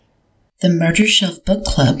The Murder Shelf Book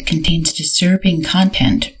Club contains disturbing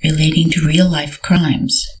content relating to real-life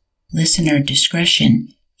crimes. Listener discretion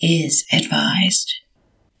is advised.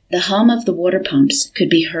 The hum of the water pumps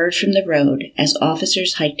could be heard from the road as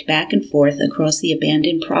officers hiked back and forth across the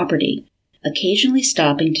abandoned property, occasionally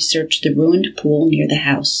stopping to search the ruined pool near the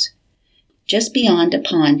house. Just beyond a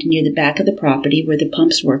pond near the back of the property where the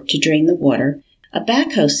pumps worked to drain the water, a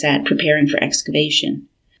backhoe sat preparing for excavation.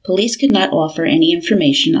 Police could not offer any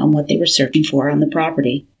information on what they were searching for on the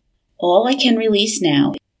property. All I can release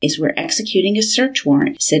now is we're executing a search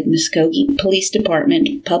warrant, said Muskogee Police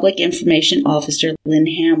Department Public Information Officer Lynn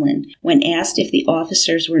Hamlin when asked if the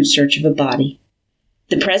officers were in search of a body.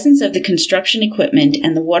 The presence of the construction equipment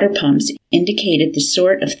and the water pumps indicated the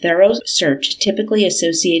sort of thorough search typically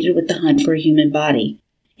associated with the hunt for a human body.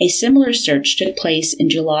 A similar search took place in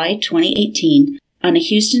July 2018 on a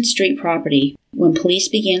Houston Street property when police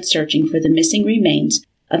began searching for the missing remains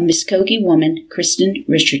of Muskogee woman Kristen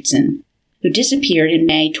Richardson, who disappeared in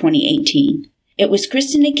May 2018. It was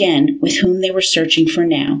Kristen again with whom they were searching for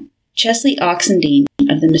now. Chesley Oxendine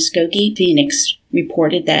of the Muskogee Phoenix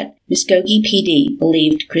reported that Muskogee PD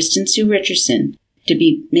believed Kristen Sue Richardson to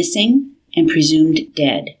be missing and presumed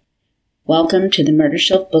dead. Welcome to the Murder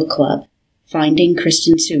Shelf Book Club, Finding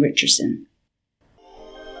Kristen Sue Richardson.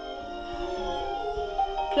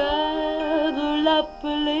 Cuddle up a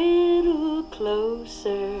little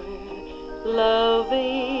closer,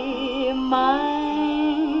 lovey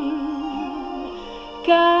mine.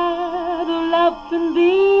 Cuddle up and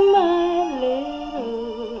be my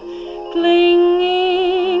little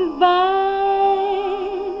clinging vine.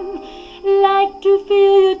 Like to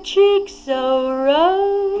feel your cheeks so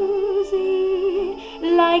rosy,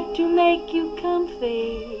 like to make you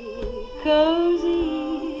comfy,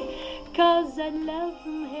 cozy, 'cause I love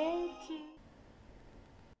from head to...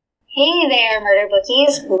 Hey there, Murder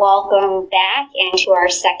Bookies. Welcome back into our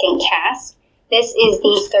second cast. This is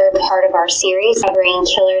the third part of our series covering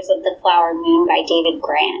Killers of the Flower Moon by David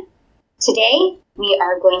Grant. Today, we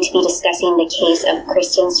are going to be discussing the case of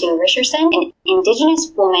Kristen Sue Richardson, an Indigenous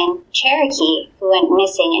woman, Cherokee, who went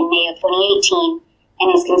missing in May of 2018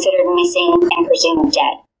 and is considered missing and presumed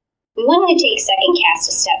dead. We wanted to take second cast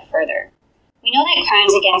a step further. We know that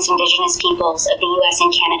crimes against Indigenous peoples of the U.S.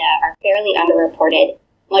 and Canada are fairly underreported,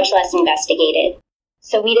 much less investigated,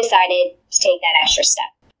 so we decided to take that extra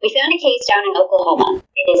step. We found a case down in Oklahoma.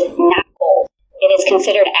 It is not cold. It is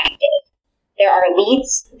considered active. There are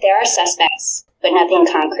leads, there are suspects, but nothing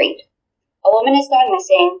concrete. A woman has gone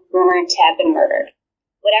missing, rumored to have been murdered.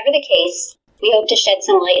 Whatever the case, we hope to shed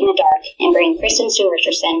some light in the dark and bring Kristen Sue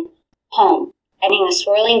Richardson home, ending the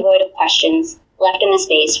swirling void of questions left in the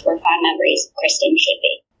space where fond memories of Kristen should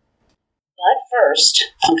be. But first,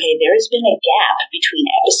 there has been a gap between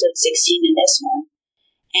episode 16 and this one,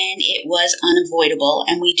 and it was unavoidable,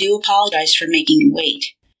 and we do apologize for making you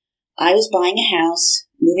wait. I was buying a house,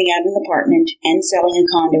 moving out of an apartment, and selling a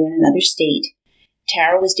condo in another state.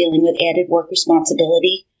 Tara was dealing with added work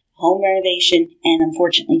responsibility, home renovation, and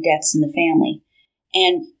unfortunately deaths in the family.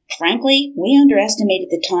 And frankly, we underestimated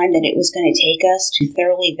the time that it was going to take us to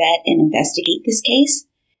thoroughly vet and investigate this case.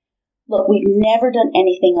 Look, we've never done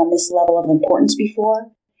anything on this level of importance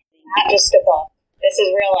before. Not just a book. This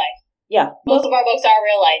is real life. Yeah. Most of our books are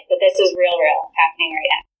real life, but this is real happening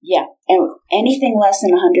right now. Yeah, and anything less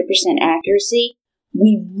than 100% accuracy,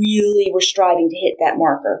 we really were striving to hit that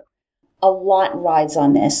marker. A lot rides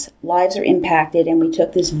on this. Lives are impacted, and we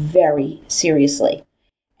took this very seriously.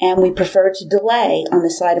 And we prefer to delay on the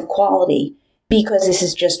side of quality because this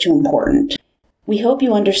is just too important. We hope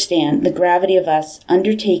you understand the gravity of us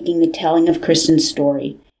undertaking the telling of Kristen's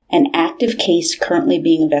story, an active case currently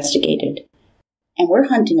being investigated. And we're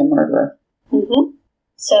hunting a murderer. Mm-hmm.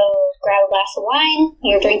 So grab a glass of wine,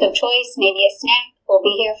 your drink of choice, maybe a snack. We'll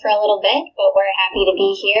be here for a little bit, but we're happy to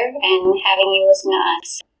be here and having you listen to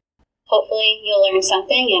us. Hopefully you'll learn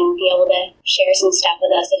something and be able to share some stuff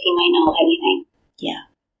with us if you might know anything. Yeah.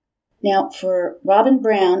 Now, for Robin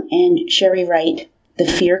Brown and Sherry Wright, the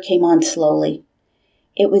fear came on slowly.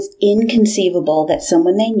 It was inconceivable that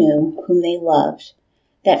someone they knew, whom they loved,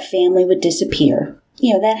 that family would disappear.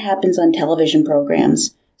 That happens on television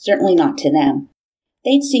programs, certainly not to them.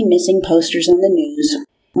 They'd see missing posters on the news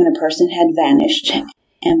when a person had vanished,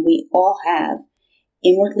 and we all have,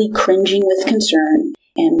 inwardly cringing with concern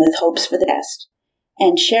and with hopes for the best.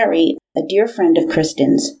 And Sherry, a dear friend of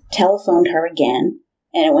Kristen's, telephoned her again,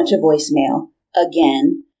 and it went to voicemail,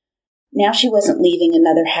 again. Now she wasn't leaving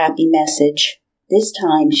another happy message. This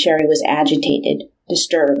time, Sherry was agitated,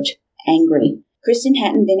 disturbed, angry. Kristen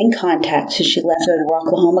hadn't been in contact since she left the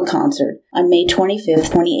Rocklahoma concert on May 25th,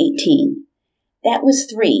 2018. That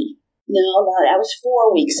was 3, No, that was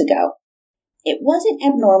 4 weeks ago. It wasn't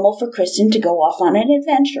abnormal for Kristen to go off on an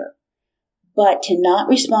adventure, but to not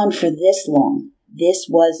respond for this long, this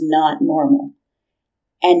was not normal.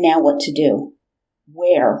 And now what to do?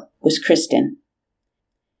 Where was Kristen?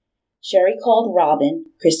 Sherry called Robin,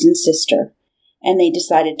 Kristen's sister, and they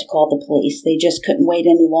decided to call the police. They just couldn't wait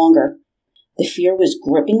any longer. The fear was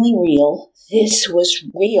grippingly real. This was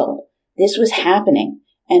real. This was happening.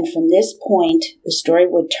 And from this point, the story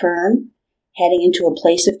would turn, heading into a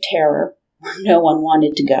place of terror where no one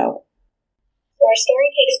wanted to go. So our story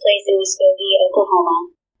takes place in Muskogee,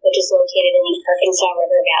 Oklahoma, which is located in the Arkansas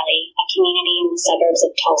River Valley, a community in the suburbs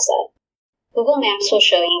of Tulsa. Google Maps will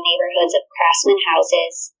show you neighborhoods of craftsman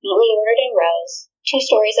houses, neatly ordered in rows, 2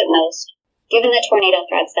 stories at most, given the tornado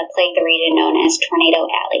threats that plague the region known as Tornado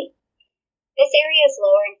Alley. This area is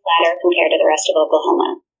lower and flatter compared to the rest of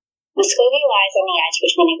Oklahoma. Muskogee lies on the edge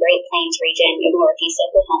between the Great Plains region of northeast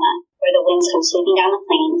Oklahoma, where the winds come sweeping down the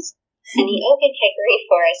plains, and the oak and hickory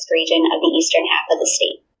forest region of the eastern half of the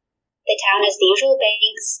state. The town has the usual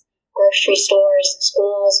banks, grocery stores,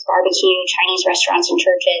 schools, barbecue, Chinese restaurants, and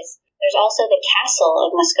churches. There's also the Castle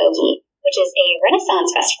of Muskogee, which is a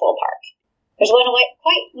Renaissance festival park. There's one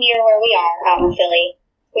quite near where we are out in Philly.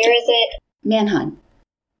 Where is it? Manheim.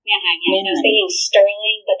 Manheim, yes. I was thinking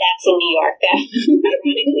Sterling, but that's in New York.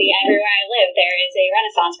 Ironically, everywhere I live, there is a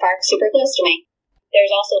Renaissance park super close to me. There's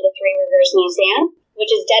also the Three Rivers Museum, which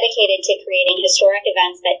is dedicated to creating historic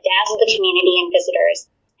events that dazzle the community and visitors,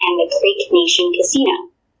 and the Creek Nation Casino.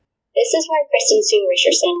 This is where Kristen Sue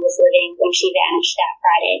Richardson was living when she vanished that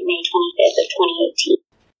Friday, May 25th of 2018.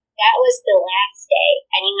 That was the last day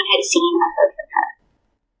anyone had seen or heard from her.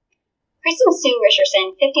 Kristen Sue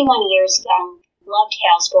Richardson, 51 years young, loved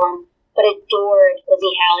Halestorm, but adored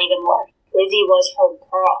Lizzie Howell even more. Lizzie was her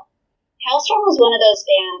girl. Halestorm was one of those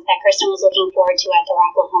bands that Kristen was looking forward to at the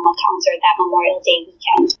Rocklahoma concert that Memorial Day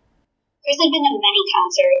weekend. Kristen had been to many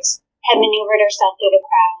concerts, had maneuvered herself through the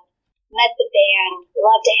crowd, met the band,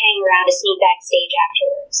 loved to hang around to sneak backstage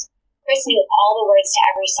afterwards. Chris knew all the words to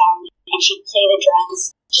every song, and she'd play the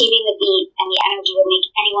drums, keeping the beat, and the energy would make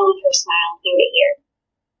anyone with her smile ear to ear.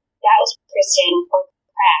 That was Kristen, or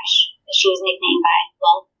Crash, as she was nicknamed by,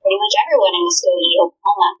 well, pretty much everyone in Muskogee,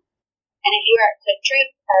 Oklahoma. And if you were at Quick Trip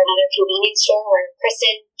or another convenience store where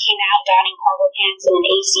Kristen came out donning cargo pants and an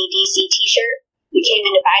AC/DC t-shirt, you came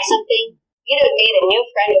in to buy something, you'd have made a new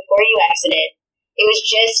friend before you exited. It was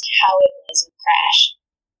just how it was with Crash.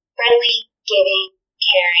 Friendly, giving,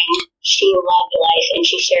 caring, she loved life, and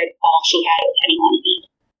she shared all she had with anyone in need.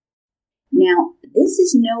 Now, this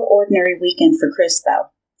is no ordinary weekend for Chris,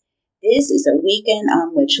 though. This is a weekend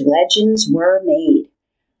on which legends were made.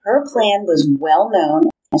 Her plan was well known,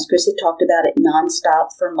 as Chris had talked about it nonstop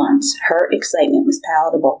for months. Her excitement was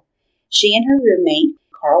palatable. She and her roommate,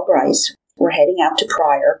 Carl Bryce, were heading out to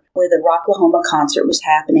Pryor, where the Rocklahoma concert was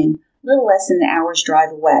happening, a little less than an hour's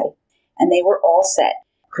drive away, and they were all set.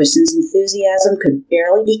 Kristen's enthusiasm could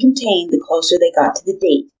barely be contained the closer they got to the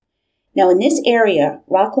date. Now, in this area,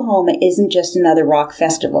 Rocklahoma isn't just another rock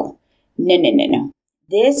festival. No.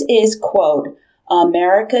 This is, quote,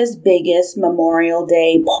 America's biggest Memorial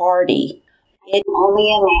Day party. It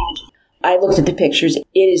only imagine. I looked at the pictures.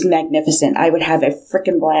 It is magnificent. I would have a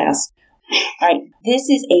frickin' blast. All right, this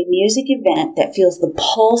is a music event that feels the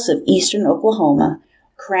pulse of eastern Oklahoma,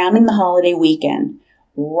 crowning the holiday weekend.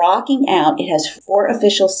 Rocking out, it has 4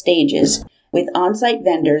 official stages with on-site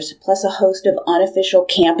vendors, plus a host of unofficial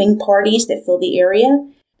camping parties that fill the area.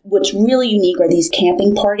 What's really unique are these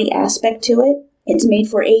camping party aspect to it. It's made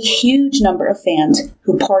for a huge number of fans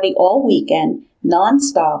who party all weekend,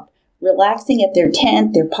 nonstop, relaxing at their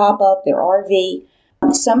tent, their pop-up, their RV.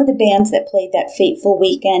 Some of the bands that played that fateful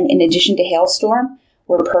weekend, in addition to Halestorm,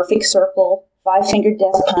 were Perfect Circle, Five Finger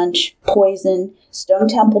Death Punch, Poison, Stone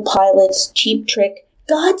Temple Pilots, Cheap Trick,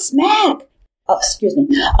 Godsmack,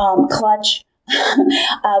 Clutch.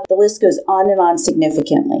 The list goes on and on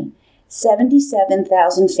significantly.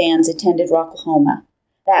 77,000 fans attended Rocklahoma.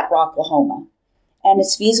 And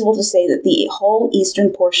it's feasible to say that the whole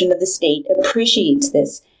eastern portion of the state appreciates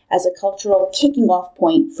this as a cultural kicking off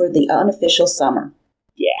point for the unofficial summer.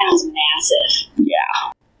 Yeah. That was massive.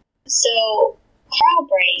 Yeah. So, Carl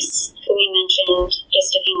Bryce, who we mentioned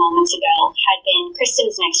just a few moments ago, had been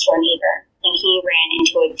Kristen's next-door neighbor when he ran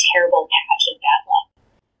into a terrible patch of bad luck.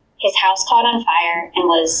 His house caught on fire and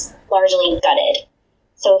was largely gutted.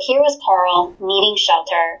 So here was Carl needing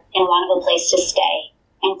shelter and wanted a place to stay,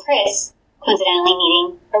 and Chris, coincidentally,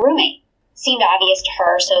 needing a roommate. Seemed obvious to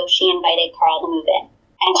her, so she invited Carl to move in.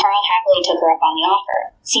 And Carl happily took her up on the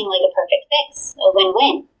offer. Seemed like a perfect fix, a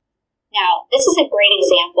win-win. Now, this is a great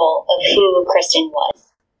example of who Kristen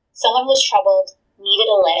was. Someone was troubled, needed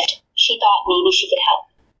a lift. She thought maybe she could help.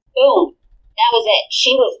 Boom. That was it.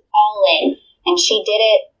 She was all in. And she did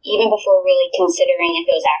it even before really considering if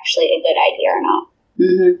it was actually a good idea or not.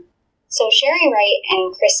 Mm-hmm. So Sherry Wright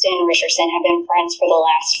and Kristen Richardson have been friends for the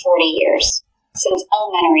last 40 years. Since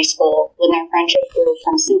elementary school, when their friendship grew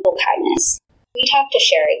from simple kindness. We talked to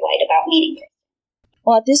Sherry White about meeting her.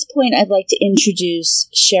 Well, at this point, I'd like to introduce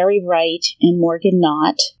Sherry Wright and Morgan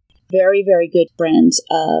Knott, very, very good friends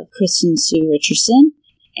of Kristen Sue Richardson,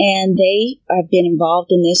 and they have been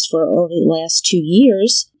involved in this for over the last 2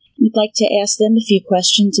 years. We'd like to ask them a few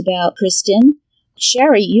questions about Kristen.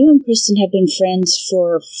 Sherry, you and Kristen have been friends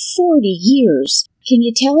for 40 years. Can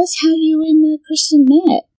you tell us how you and Kristen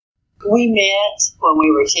met? We met when we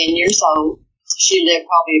were 10 years old. She lived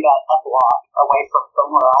probably about a block away from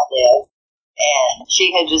where I live. And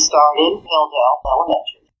she had just started Hilldale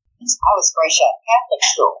Elementary. I was fresh out of Catholic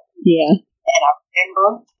school. Yeah. And I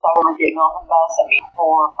remember getting on the bus at 4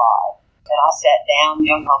 or 5. And I sat down,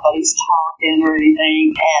 nobody's talking or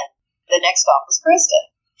anything. And the next stop was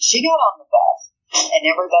Kristen. She got on the bus. And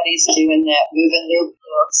everybody's doing that, moving their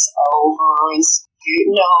books over and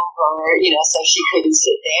scooting over, so she couldn't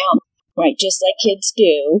sit down. Right, just like kids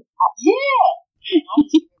do. Yeah. And I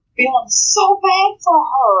was feeling so bad for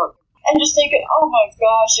her. And just thinking, oh my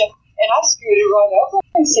gosh. And I scooted right over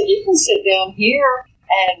and said, you can sit down here.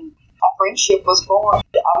 And a friendship was born.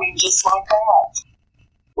 Just like that.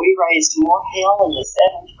 We raised more hell in the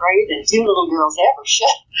 7th grade than 2 little girls ever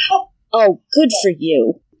should. Oh, good for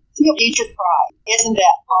you. Your teacher cried. Isn't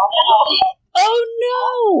that awful? Oh,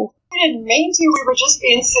 no. We didn't mean to. We were just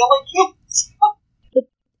being silly kids.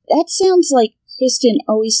 But that sounds like Kristen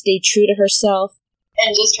always stayed true to herself.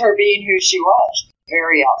 And just her being who she was.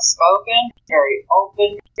 Very outspoken, very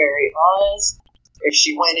open, very honest. If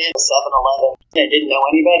she went in 7-Eleven and didn't know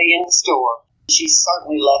anybody in the store, she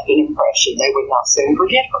certainly left an impression. They would not soon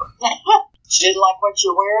forget her. She didn't like what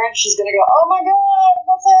you're wearing. She's going to go, oh my God,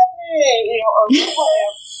 what's happening? Or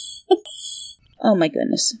whatever. Oh my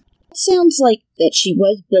goodness. It sounds like that she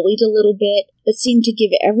was bullied a little bit, but seemed to give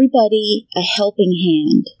everybody a helping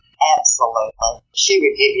hand. Absolutely. She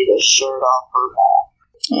would give you the shirt off her back.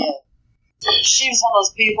 Yeah. She was one of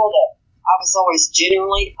those people that I was always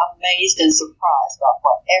genuinely amazed and surprised by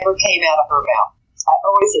whatever came out of her mouth. I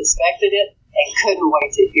always expected it and couldn't wait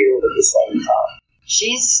to hear it at the same time.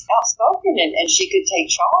 She's outspoken and she could take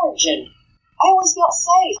charge, and I always felt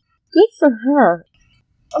safe. Good for her.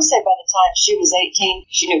 I would say by the time she was 18,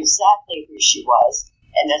 she knew exactly who she was,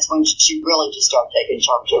 and that's when she really just started taking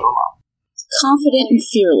charge of her life. Confident and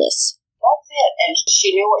fearless. That's it, and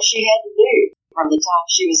she knew what she had to do from the time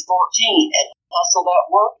she was 14, and hustle that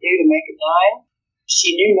work, to make a dime.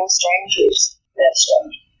 She knew no strangers. That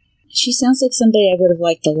stranger. She sounds like somebody I would have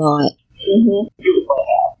liked a lot. Mm-hmm. You would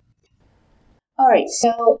have. All right,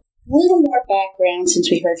 so a little more background since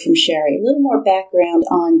we heard from Sherry. A little more background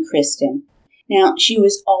on Kristen. Now, she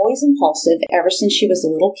was always impulsive ever since she was a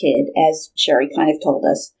little kid, as Sherry kind of told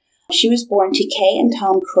us. She was born to Kay and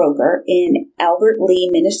Tom Kroger in Albert Lea,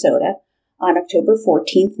 Minnesota, on October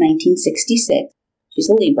 14th, 1966. She's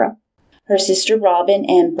a Libra. Her sister Robin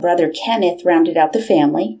and brother Kenneth rounded out the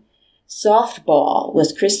family. Softball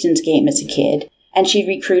was Kristen's game as a kid, and she'd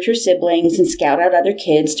recruit her siblings and scout out other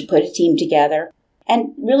kids to put a team together,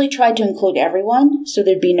 and really tried to include everyone so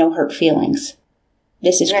there'd be no hurt feelings.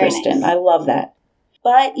 This is Very Kristen. nice. I love that.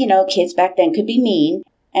 But, kids back then could be mean,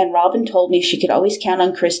 and Robin told me she could always count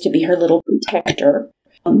on Chris to be her little protector.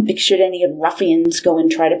 Should any ruffians go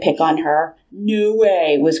and try to pick on her, no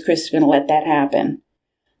way was Chris going to let that happen.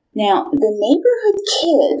 Now, the neighborhood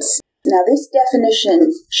kids, now this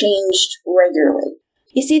definition changed regularly.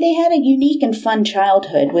 You see, they had a unique and fun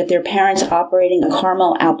childhood with their parents operating a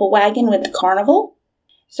Carmel apple wagon with the carnival.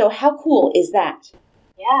 So how cool is that?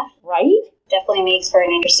 Yeah, Right? definitely makes for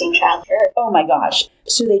an interesting childhood. Oh my gosh.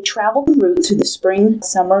 So they traveled the route through the spring,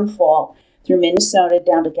 summer, and fall, through Minnesota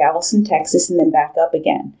down to Galveston, Texas, and then back up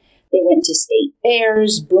again. They went to state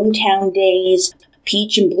fairs, boomtown days,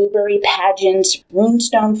 peach and blueberry pageants,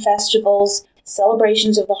 runestone festivals,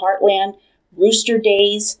 celebrations of the heartland, rooster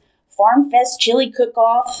days, farm fest chili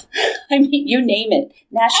cook-off. I mean, you name it.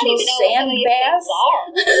 National Sand Bass.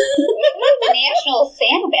 National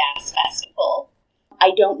Sand Bass Festival.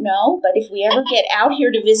 I don't know, but if we ever get out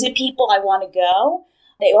here to visit people, I want to go.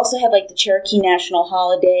 They also had the Cherokee National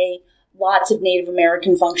Holiday, lots of Native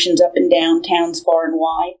American functions up and down towns far and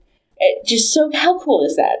wide. How cool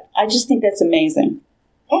is that? I just think that's amazing.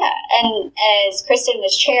 Yeah, and as Kristen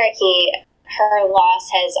was Cherokee, her loss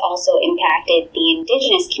has also impacted the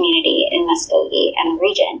indigenous community in Muskogee and the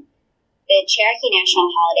region. The Cherokee National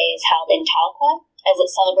Holiday is held in Tahlequah, as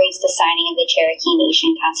it celebrates the signing of the Cherokee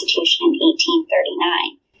Nation Constitution in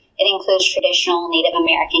 1839. It includes traditional Native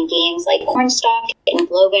American games like cornstalk and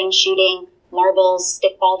blowgun shooting, marbles,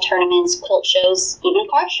 stickball tournaments, quilt shows, even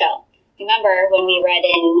a car show. Remember when we read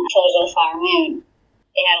in Killers of the Flower Moon,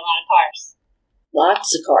 they had a lot of cars.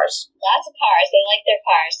 Lots of cars. Lots of cars. They like their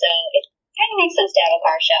cars, so it kind of makes sense to have a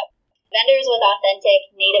car show. Vendors with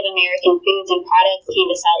authentic Native American foods and products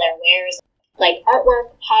came to sell their wares, like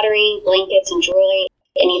artwork, pottery, blankets, and jewelry,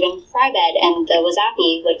 and even fry bread and the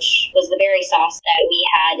wasabi, which was the berry sauce that we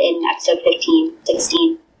had in episode 15,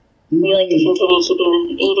 16. We like to continue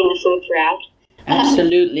eating the food throughout.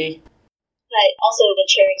 Absolutely. But also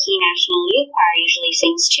the Cherokee National Youth Choir usually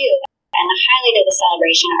sings too, and the highlight of the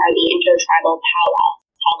celebration are the intertribal powwows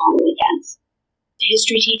held on the weekends. The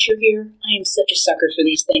history teacher here, I am such a sucker for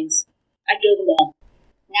these things. I'd go to them all.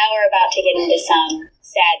 Now we're about to get into some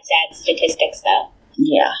sad statistics, though.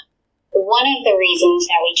 Yeah. One of the reasons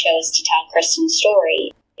that we chose to tell Kristen's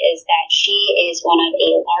story is that she is one of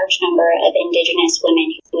a large number of Indigenous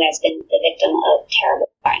women who has been the victim of terrible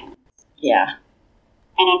violence. Yeah.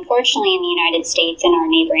 And unfortunately, in the United States and our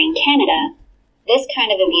neighboring Canada, this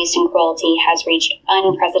kind of abuse and cruelty has reached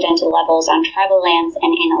unprecedented levels on tribal lands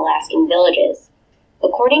and in Alaskan villages.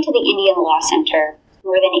 According to the Indian Law Center,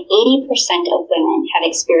 more than 80% of women have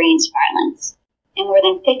experienced violence, and more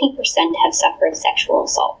than 50% have suffered sexual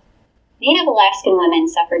assault. Native Alaskan women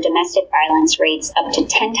suffer domestic violence rates up to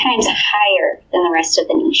 10 times higher than the rest of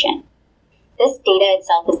the nation. This data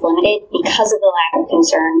itself is limited because of the lack of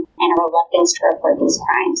concern and a reluctance to report these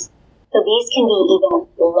crimes, so these can be even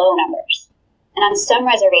low numbers. And on some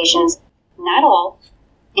reservations, not all,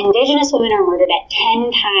 Indigenous women are murdered at 10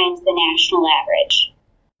 times the national average.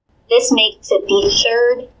 This makes it the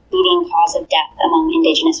third leading cause of death among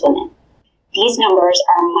Indigenous women. These numbers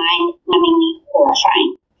are mind-numbingly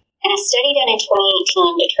horrifying. And a study done in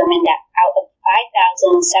 2018 determined that out of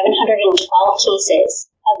 5,712 cases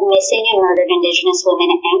of missing and murdered Indigenous women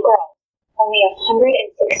and girls, only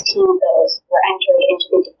 116 of those were entered into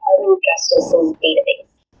the Department of Justice's database.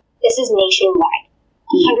 This is nationwide.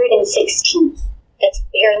 116. That's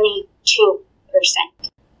barely 2%.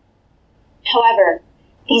 However,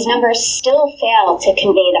 these numbers still fail to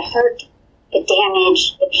convey the hurt, the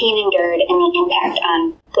damage, the pain endured, and the impact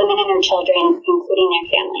on women and their children, including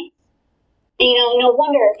their families. And no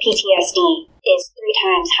wonder PTSD is 3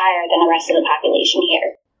 times higher than the rest of the population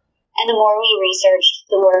here. And the more we researched,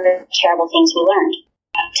 the more terrible things we learned.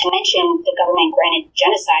 To mention the government-granted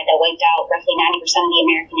genocide that wiped out roughly 90% of the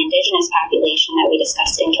American Indigenous population that we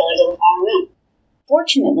discussed in Killers of the Flower Moon.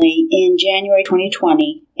 Fortunately, in January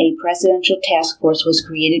 2020, a presidential task force was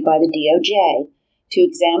created by the DOJ to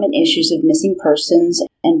examine issues of missing persons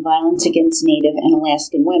and violence against Native and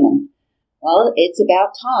Alaskan women. Well, it's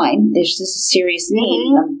about time. This is a serious need,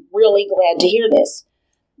 and I'm really glad to hear this.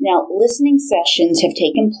 Now, listening sessions have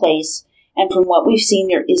taken place, and from what we've seen,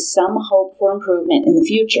 there is some hope for improvement in the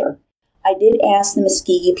future. I did ask the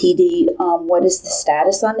Muskogee PD what is the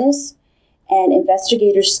status on this, and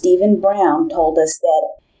investigator Stephen Brown told us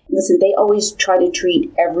that, listen, they always try to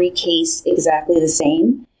treat every case exactly the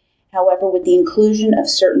same. However, with the inclusion of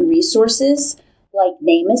certain resources like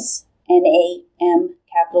NamUs,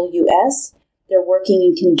 NAMUS, they're working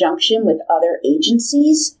in conjunction with other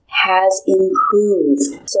agencies, has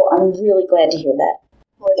improved. So I'm really glad to hear that.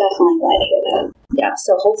 We're definitely glad to hear that. Yeah,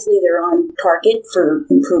 so hopefully they're on target for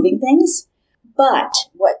improving things. But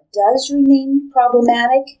what does remain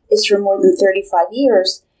problematic is for more than 35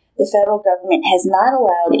 years, the federal government has not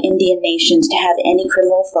allowed Indian nations to have any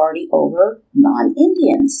criminal authority over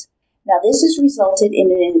non-Indians. Now, this has resulted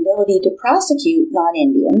in an inability to prosecute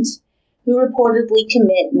non-Indians who reportedly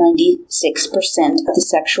commit 96% of the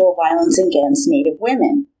sexual violence against Native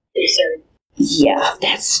women. Absurd. Yeah,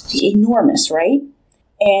 that's enormous, right?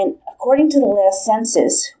 And according to the last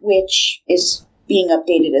census, which is being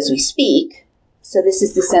updated as we speak, so this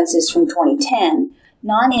is the census from 2010,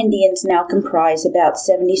 non-Indians now comprise about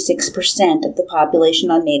 76% of the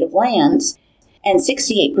population on Native lands and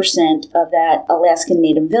 68% of that Alaskan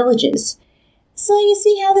Native villages. So you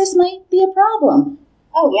see how this might be a problem.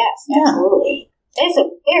 Oh, yes, absolutely. It's a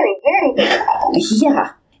very, very big problem.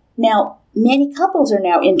 Yeah. Now, many couples are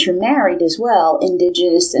now intermarried as well,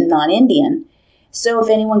 Indigenous and non-Indian. So if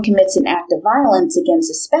anyone commits an act of violence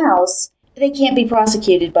against a spouse, they can't be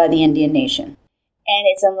prosecuted by the Indian nation. And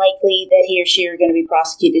it's unlikely that he or she are going to be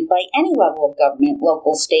prosecuted by any level of government,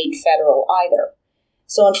 local, state, federal, either.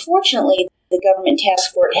 So unfortunately, the government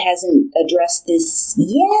task force hasn't addressed this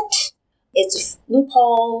yet. It's a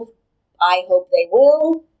loophole. I hope they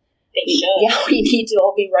will. They should. Yeah, we need to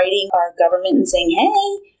all be writing our government and saying,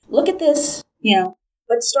 hey, look at this.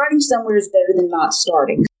 But starting somewhere is better than not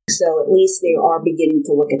starting. So at least they are beginning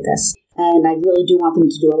to look at this. And I really do want them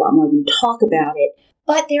to do a lot more than talk about it.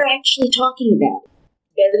 But they're actually talking about it.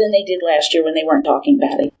 Better than they did last year when they weren't talking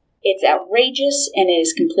about it. It's outrageous and it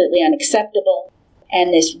is completely unacceptable.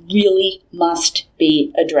 And this really must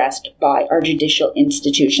be addressed by our judicial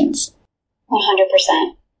institutions.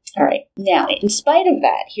 100%. All right. Now, in spite of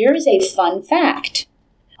that, here is a fun fact.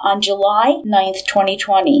 On July 9th,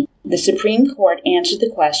 2020, the Supreme Court answered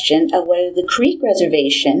the question of whether the Creek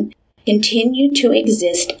Reservation continued to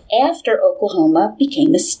exist after Oklahoma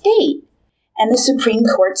became a state. And the Supreme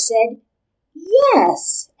Court said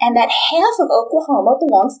yes, and that half of Oklahoma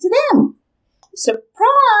belongs to them.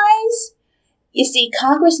 Surprise! You see,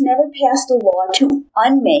 Congress never passed a law to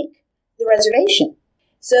unmake the reservation.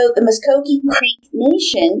 So the Muskogee Creek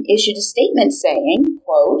Nation issued a statement saying,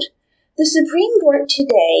 quote, "The Supreme Court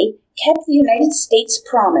today kept the United States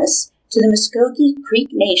promise to the Muskogee Creek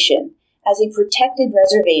Nation as a protected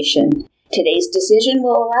reservation. Today's decision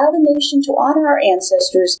will allow the nation to honor our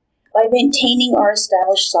ancestors by maintaining our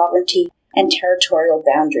established sovereignty and territorial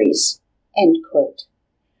boundaries." End quote.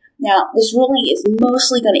 Now, this ruling is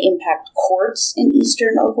mostly going to impact courts in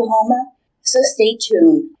eastern Oklahoma, so stay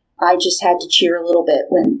tuned. I just had to cheer a little bit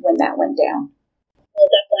when that went down.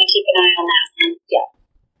 We'll definitely keep an eye on that one. Yeah.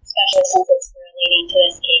 Especially since it's relating to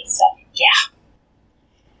this case. So. Yeah.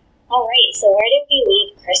 All right, so where did we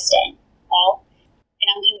leave Kristen? Well, an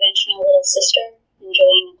unconventional little sister,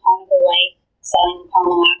 enjoying a carnival life, selling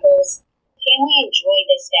caramel apples. The family enjoyed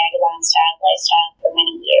this vagabond-style lifestyle for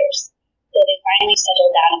many years. So they finally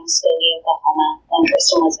settled down in Muskogee, Oklahoma, when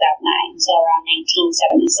Kristen was about 9, so around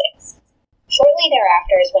 1976. Shortly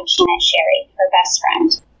thereafter is when she met Sherry, her best friend.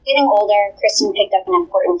 Getting older, Kristen picked up an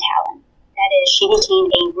important talent. That is, she became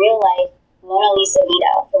a real-life Mona Lisa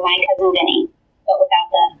Vito for My Cousin Vinny, but without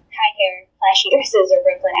the high hair, flashy dresses, or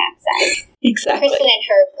Brooklyn accent. Exactly. Kristen in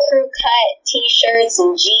her crew-cut t-shirts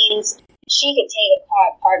and jeans, she could take a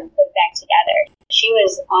car apart and put it back together. She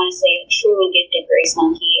was honestly a truly gifted grace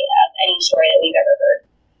monkey of any story that we've ever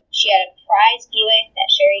heard. She had a prize Buick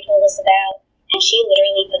that Sherry told us about, and she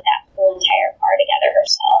literally put that whole entire car together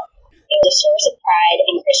herself. It was a source of pride,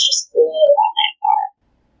 and Chris just flew around that car.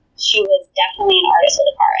 She was definitely an artist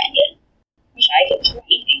with a car engine. Wish I could do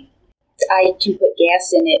anything. I can put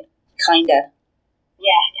gas in it, kinda.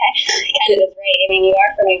 Yeah, kind of is right. I mean, you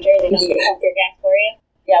are from New Jersey, don't you pump your gas for you?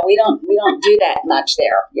 Yeah, we don't do that much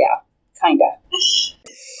there. Yeah, kinda.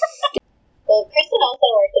 Well, Kristen also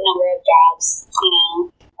worked a number of jobs.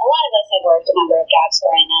 A lot of us have worked a number of jobs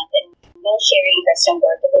growing up, and both Sherry and Kristen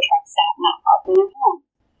worked at the truck stop not far from their home.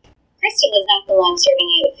 Kristen was not the one serving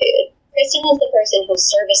you the food. Kristen was the person who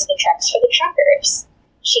serviced the trucks for the truckers.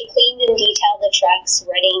 She cleaned and detailed the trucks,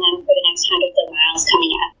 readying them for the next hundreds of miles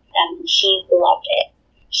coming at them. She loved it.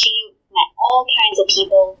 She met all kinds of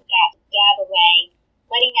people, got to gab away,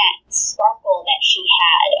 letting that sparkle that she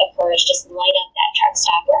had of hers just light up that truck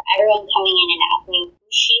stop where everyone coming in and out knew who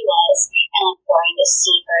she was and looked forward to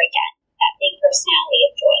see her again, that big personality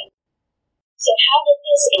of joy. So how did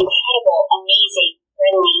this incredible, amazing,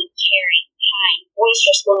 friendly, caring, kind,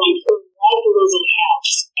 boisterous woman who loved losing hell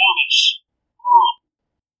just vanish?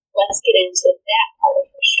 Let's get into that part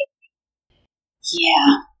of her story.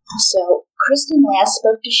 Yeah. So Kristen last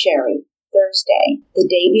spoke to Sherry Thursday, the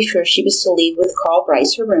day before she was to leave with Carl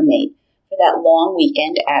Bryce, her roommate, for that long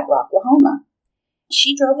weekend at Rocklahoma.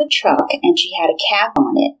 She drove a truck and she had a cap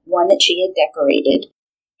on it, one that she had decorated.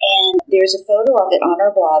 And there's a photo of it on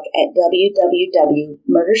our blog at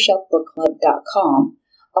www.murdershelfbookclub.com,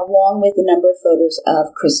 along with a number of photos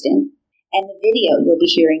of Kristen and the video you'll be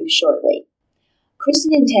hearing shortly.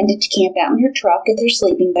 Kristen intended to camp out in her truck with her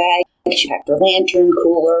sleeping bag. She packed her lantern,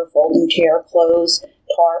 cooler, folding chair, clothes,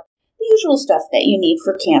 tarp, the usual stuff that you need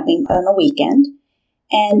for camping on a weekend.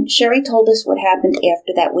 And Sherry told us what happened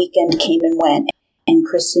after that weekend came and went, and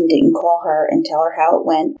Kristen didn't call her and tell her how it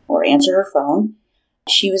went or answer her phone.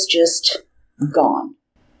 She was just gone.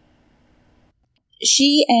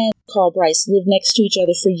 She and Carl Bryce lived next to each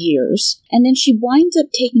other for years, and then she winds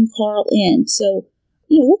up taking Carl in. So,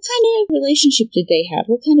 what kind of relationship did they have?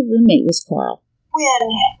 What kind of roommate was Carl?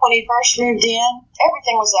 When he first moved in,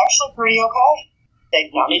 everything was actually pretty okay.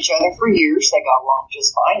 They'd known each other for years. They got along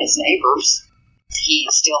just fine as neighbors. He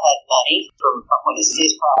still had money from his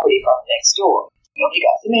property from next door. He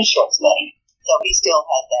got some insurance money. So he still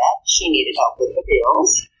had that. She needed help with the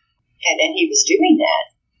bills. And then he was doing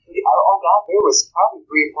that. Oh, God, there was probably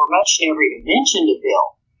 3 or 4 months she never even mentioned a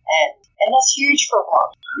bill. And that's huge for her.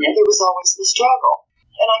 And there was always the struggle.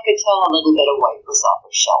 And I could tell a little bit of weight was off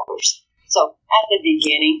her shoulders. So at the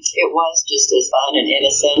beginning, it was just as fun and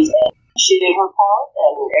innocent. And she did her part,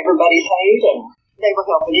 and everybody paid, and they were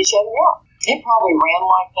helping each other out. It probably ran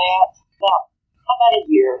like that about a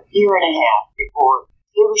year and a half before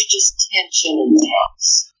there was just tension in the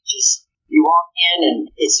house. Just, you walk in and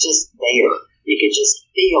it's just there. You could just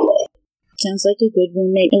feel it. Sounds like a good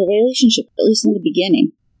roommate relationship, at least in the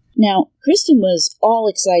beginning. Now, Kristen was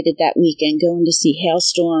all excited that weekend going to see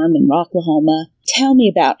Hailstorm in Rocklahoma. Tell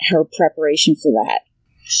me about her preparation for that.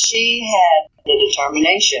 She had the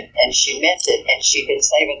determination, and she meant it, and she'd been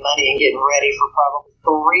saving money and getting ready for probably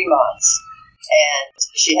 3 months. And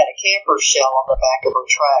she had a camper shell on the back of her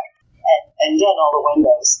truck and done all the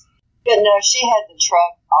windows. But no, she had the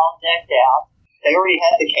truck all decked out. They already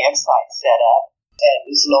had the campsite set up. And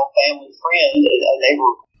it was an old family friend, and they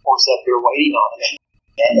were, of course, up there waiting on them.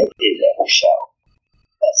 And they did that show.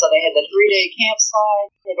 So they had the 3-day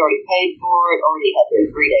campsite. They'd already paid for it, already had their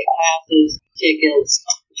 3-day passes, tickets,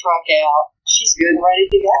 the truck out. She's good and ready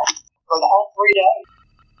to go for the whole 3 days.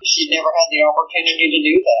 She'd never had the opportunity to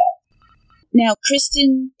do that. Now,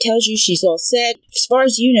 Kristen tells you she's all set. As far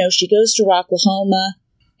as you know, she goes to Rocklahoma,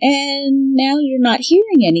 and now you're not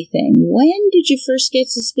hearing anything. When did you first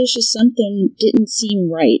get suspicious something didn't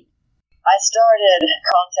seem right? I started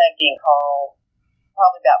contacting Carl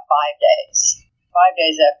probably about 5 days. 5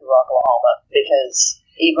 days after Rocklahoma, because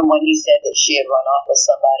even when he said that she had run off with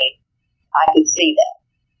somebody, I could see that.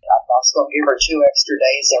 I was going to give her 2 extra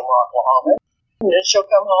days in Rocklahoma, and then she'll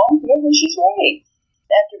come home when she's ready.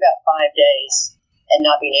 After about 5 days, and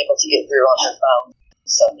not being able to get through on her phone,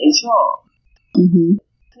 something's wrong. Mm-hmm.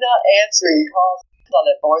 Not answering calls on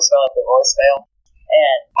the voicemail,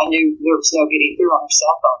 and I knew there was no getting through on her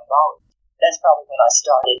cell phone at all. That's probably when I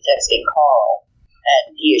started texting Carl,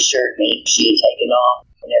 and he assured me she had taken off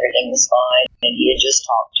and everything was fine, and he had just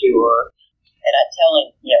talked to her. And I tell him,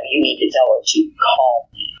 you need to tell her to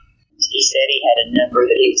call me. He said he had a number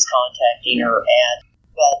that he was contacting her at,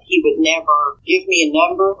 but he would never give me a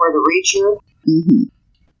number where to reach her. Mm-hmm.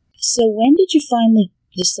 So when did you finally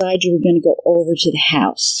decide you were going to go over to the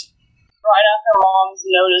house? Right after Mom's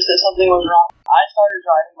noticed that something was wrong, I started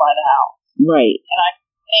driving by the house. Right. And I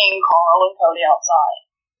seen Carl and Cody outside.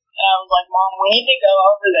 And I was like, Mom, we need to go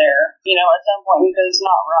over there, at some point, because it's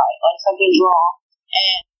not right. Like, something's wrong.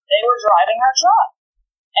 And they were driving her truck.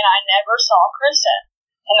 And I never saw Kristen.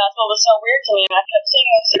 And that's what was so weird to me. And I kept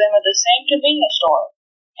seeing them at the same convenience store.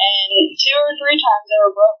 And 2 or 3 times they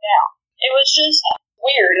were broke down. It was just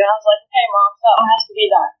weird. And I was like, okay, Mom, something has to be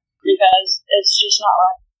done. Because it's just not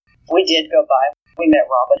right. We did go by. We met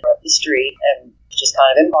Robin up the street and just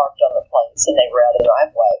kind of embarked on the place. And they were out of the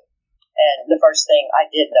driveway. And the first thing I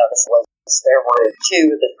did notice was there were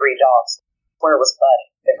 2 of the 3 dogs. Where was Buddy,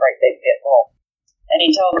 the great big pit bull? And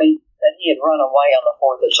he told me that he had run away on the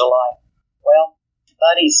 4th of July. Well,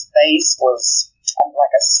 Buddy's face was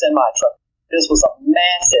like a semi-truck. This was a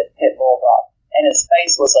massive pit bulldog, and his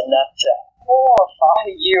face was enough to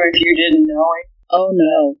horrify you if you didn't know him. Oh,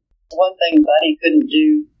 no. One thing Buddy couldn't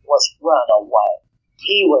do was run away.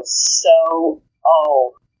 He was so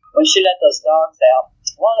old. When she let those dogs out,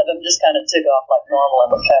 one of them just kind of took off like normal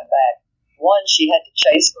and would come back. One she had to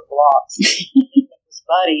chase for blocks. It was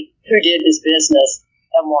Buddy who did his business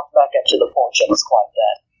and walked back up to the porch and was quite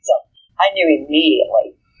done. So I knew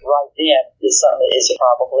immediately right then is something that is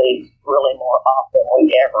probably really more off than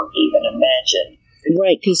we ever even imagined.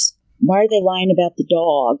 Right, because why are they lying about the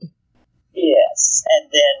dog? Yes,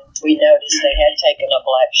 and then we noticed they had taken a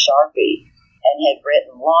black Sharpie and had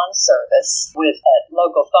written lawn service with a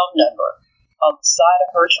local phone number on the side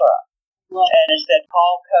of her truck. And it said,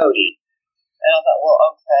 call Cody. And I thought, well,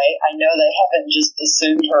 okay, I know they haven't just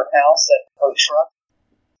assumed her house and her truck.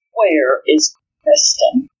 Where is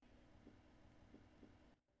Kristen?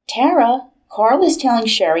 Tara, Carl is telling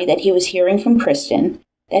Sherry that he was hearing from Kristen,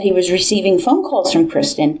 that he was receiving phone calls from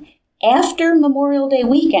Kristen after Memorial Day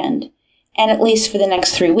weekend, and at least for the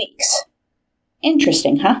next 3 weeks.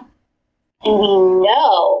 Interesting, huh? And we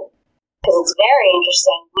know, because it's very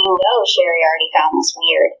interesting, we know Sherry already found this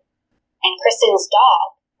weird. And Kristen's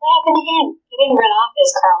dog, what happened to him? He didn't run off,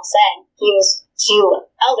 as Carl said. He was too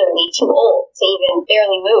elderly, too old to even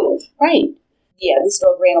barely move. Right. Yeah, this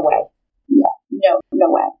dog ran away. Yeah, no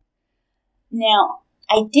way. Now,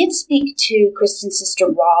 I did speak to Kristen's sister,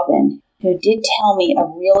 Robin, who did tell me a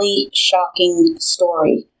really shocking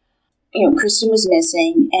story. Kristen was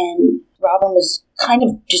missing, and Robin was kind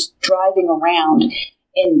of just driving around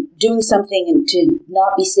and doing something and to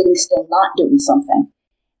not be sitting still, not doing something.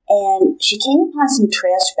 And she came upon some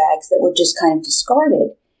trash bags that were just kind of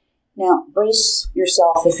discarded. Now, brace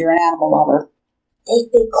yourself if you're an animal lover.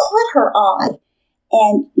 They caught her eye.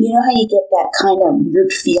 And you know how you get that kind of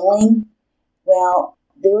weird feeling? Well,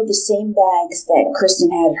 They were the same bags that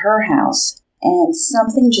Kristen had at her house, and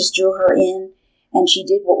something just drew her in, and she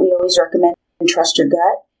did what we always recommend and trust her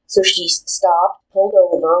gut. So she stopped, pulled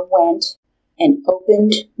over, went, and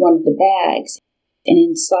opened one of the bags, and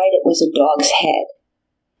inside it was a dog's head.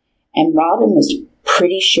 And Robin was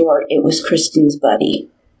pretty sure it was Kristen's Buddy,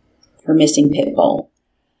 her missing pit bull.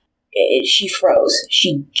 She froze.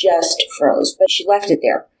 She just froze, but she left it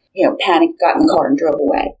there. Panicked, got in the car, and drove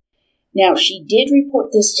away. Now, she did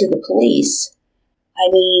report this to the police.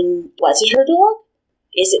 I mean, was it her dog?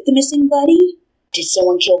 Is it the missing Buddy? Did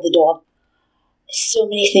someone kill the dog? So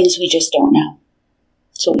many things we just don't know.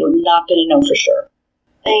 So we're not going to know for sure.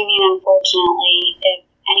 I mean, unfortunately, if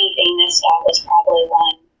anything, this dog was probably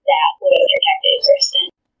one that would have protected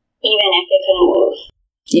Kristen, even if it couldn't move.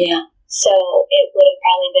 Yeah. So it would have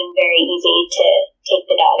probably been very easy to take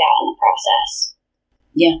the dog out in the process.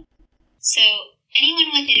 Yeah. So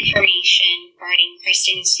anyone with information regarding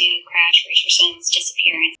Kristen Sue Crash Richardson's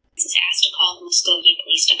disappearance is asked to call the Muskogee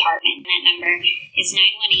Police Department. That number is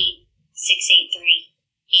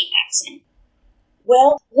 918-683-8000.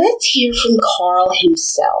 Well, let's hear from Carl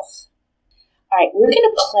himself. All right, we're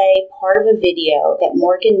going to play part of a video that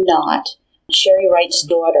Morgan Knott, Sherry Wright's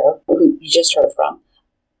daughter, who you just heard from,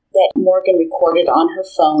 that Morgan recorded on her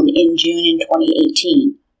phone in June in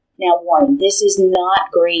 2018. Now, warning, this is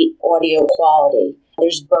not great audio quality.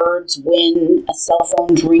 There's birds, wind, a cell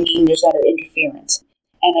phone ringing, there's other interference.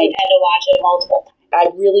 And I've had to watch it multiple times.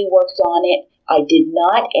 I really worked on it. I did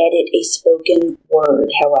not edit a spoken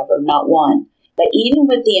word, however, not one. But even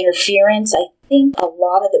with the interference, I think a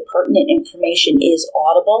lot of the pertinent information is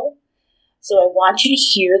audible. So I want you to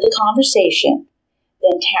hear the conversation.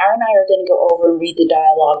 Then Tara and I are going to go over and read the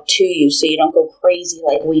dialogue to you so you don't go crazy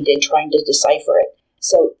like we did trying to decipher it.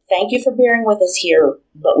 So thank you for bearing with us here,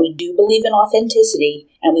 but we do believe in authenticity,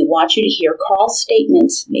 and we want you to hear Carl's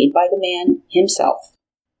statements made by the man himself.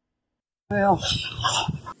 Well,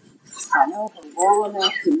 I know him well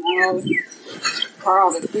enough to know,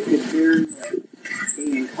 Carl, that you could hear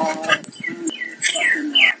being caught.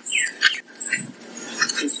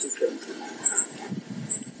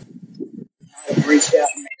 I reached out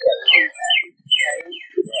and made that contact.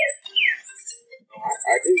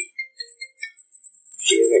 I do.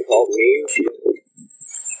 She hasn't called me. She hasn't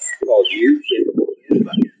called you. She hasn't called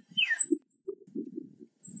anybody.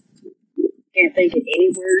 Can't think of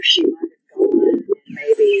anywhere she might have gone, and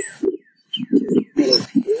maybe pills,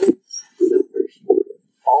 somewhere she would have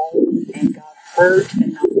fallen and got hurt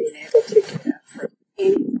and not being able to get up from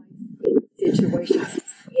any situation,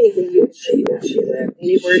 anything you could think of.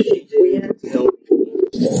 Anywhere she went.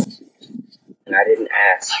 And I didn't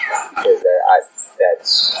ask because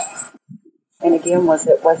that's. And again, was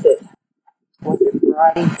it Friday,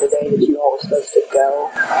 the day that you all were supposed to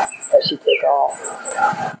go, that she took off,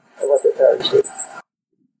 or was it Thursday?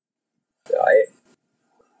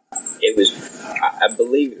 It was, I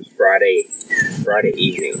believe it was Friday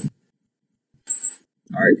evening.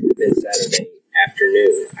 Or it could have been Saturday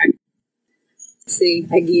afternoon. See,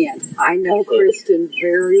 again, I know Kristen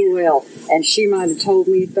very well, and she might have told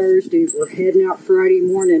me Thursday, we're heading out Friday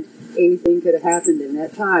morning. Anything could have happened in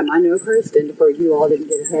that time. I know Kristen, where you all didn't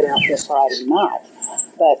get to head out till Friday night,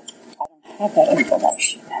 but I don't have that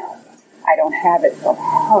information. I don't have it from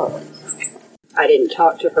her. I didn't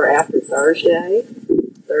talk to her after Thursday.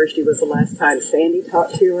 Thursday was the last time Sandy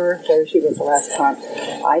talked to her. Thursday was the last time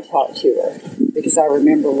I talked to her, because I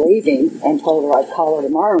remember leaving and told her I'd call her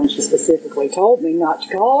tomorrow, and she specifically told me not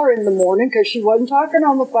to call her in the morning because she wasn't talking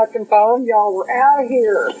on the fucking phone. Y'all were out of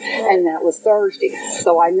here. And that was Thursday.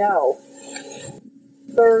 So I know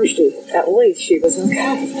Thursday, at least, she was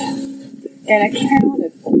okay and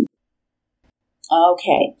accounted for.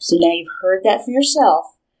 Okay, so now you've heard that for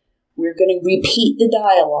yourself. We're going to repeat the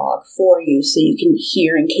dialogue for you so you can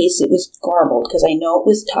hear in case it was garbled, because I know it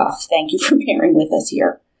was tough. Thank you for bearing with us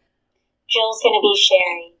here. Jill's going to be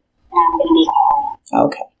Sherry, and I'm going to be Carl.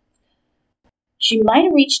 Okay. She might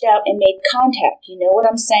have reached out and made contact. You know what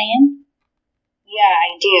I'm saying? Yeah,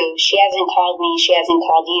 I do. She hasn't called me. She hasn't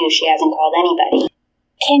called you. She hasn't called anybody.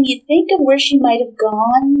 Can you think of where she might have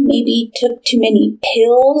gone? Maybe took too many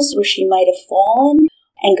pills, where she might have fallen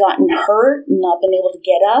and gotten hurt and not been able to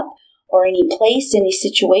get up? Or any place, any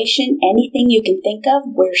situation, anything you can think of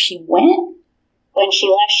where she went? When she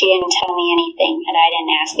left, she didn't tell me anything, and I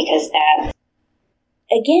didn't ask because that...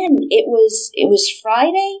 Again, it was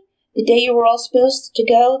Friday, the day you were all supposed to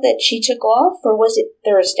go, that she took off, or was it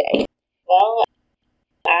Thursday? Well,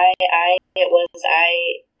 I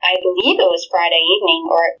believe it was Friday evening,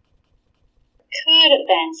 or it could have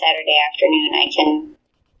been Saturday afternoon.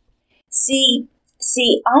 See,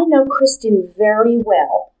 See, I know Kristen very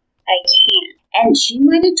well. I can't. And she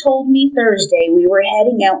might have told me Thursday we were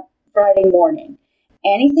heading out Friday morning.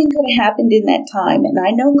 Anything could have happened in that time, and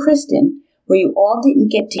I know Kristen, where you all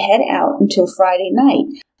didn't get to head out until Friday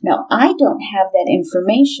night. Now, I don't have that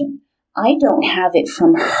information. I don't have it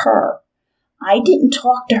from her. I didn't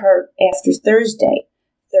talk to her after Thursday.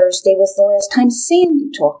 Thursday was the last time Sandy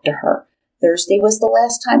talked to her. Thursday was the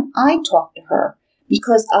last time I talked to her,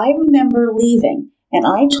 because I remember leaving, and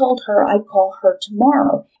I told her I'd call her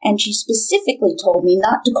tomorrow, and she specifically told me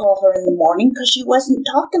not to call her in the morning because she wasn't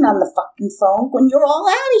talking on the fucking phone when you're all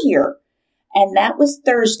out of here. And that was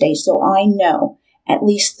Thursday, so I know. At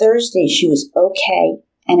least Thursday she was okay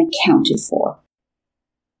and accounted for.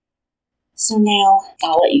 So now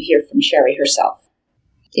I'll let you hear from Sherry herself.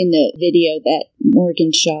 In the video that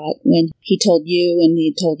Morgan shot, when he told you and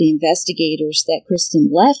he told the investigators that Kristen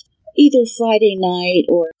left either Friday night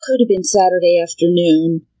or could have been Saturday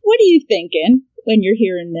afternoon, what are you thinking when you're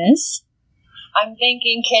hearing this? I'm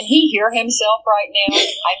thinking, can he hear himself right now?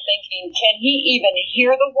 I'm thinking, can he even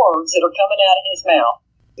hear the words that are coming out of his mouth?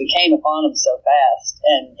 We came upon him so fast,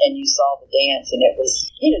 and you saw the dance, and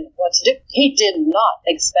he didn't know what to do. He did not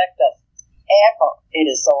expect us ever. It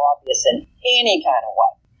is so obvious in any kind of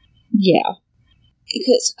way. Yeah,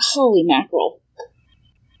 because holy mackerel.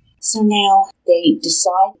 So now they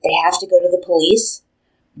decide they have to go to the police.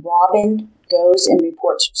 Robin goes and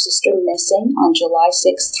reports her sister missing on July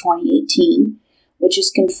 6, 2018, which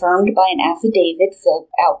is confirmed by an affidavit filled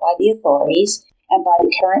out by the authorities and by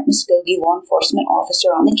the current Muskogee law enforcement officer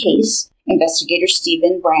on the case, Investigator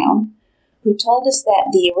Stephen Brown, who told us that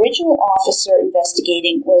the original officer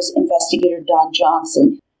investigating was Investigator Don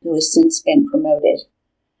Johnson, who has since been promoted.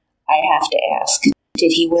 I have to ask,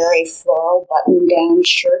 did he wear a floral button-down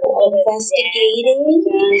shirt while investigating?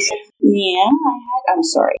 Yeah, I'm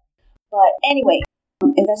sorry. But anyway,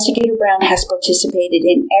 Investigator Brown has participated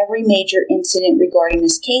in every major incident regarding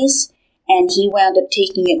this case, and he wound up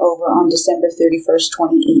taking it over on December 31st,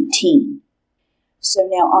 2018. So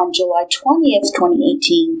now on July 20th,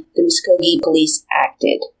 2018, the Muskogee police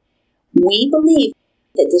acted. We believe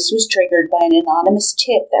that this was triggered by an anonymous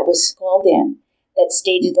tip that was called in that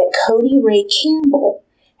stated that Cody Ray Campbell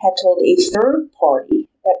had told a third party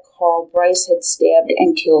that Carl Bryce had stabbed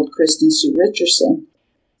and killed Kristen Sue Richardson,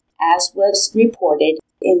 as was reported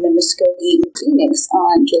in the Muskogee Phoenix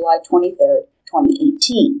on July 23rd,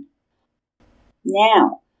 2018.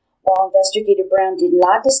 Now, while Investigator Brown did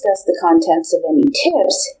not discuss the contents of any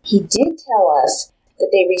tips, he did tell us that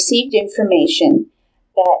they received information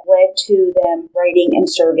that led to them writing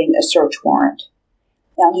and serving a search warrant.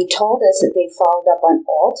 Now, he told us that they followed up on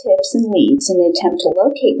all tips and leads in an attempt to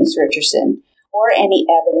locate Ms. Richardson or any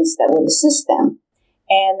evidence that would assist them,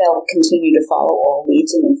 and they'll continue to follow all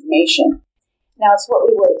leads and information. Now, it's what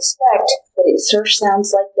we would expect, but it sure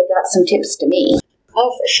sounds like they got some tips to me.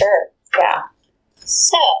 Oh, for sure. Yeah.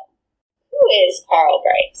 So, who is Carl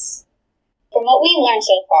Bryce? From what we learned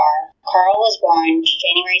so far, Carl was born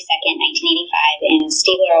January 2nd, 1985 in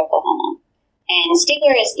Stigler, Oklahoma. And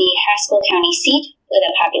Stigler is the Haskell County seat with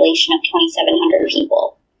a population of 2,700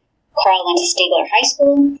 people. Carl went to Stigler High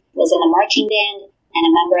School, was in the marching band, and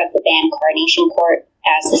a member of the band Coronation Court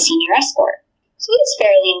as the senior escort. So he was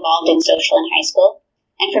fairly involved in social in high school.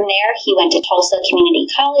 And from there, he went to Tulsa Community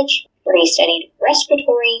College, where he studied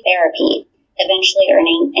respiratory therapy, eventually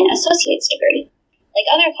earning an associate's degree. Like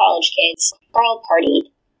other college kids, Carl partied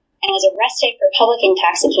and was arrested for public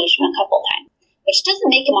intoxication a couple times, which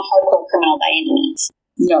doesn't make him a hardcore criminal by any means.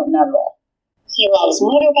 No, not at all. He loves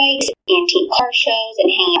motorbikes, antique car shows, and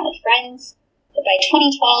hanging out with friends. But by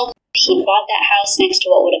 2012, he bought that house next to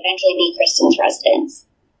what would eventually be Kristen's residence.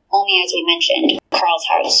 Only, as we mentioned, Carl's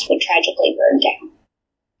house would tragically burn down.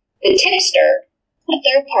 The tipster, a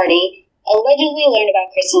third party, allegedly learned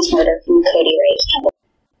about Kristen's murder from Cody Ray Campbell.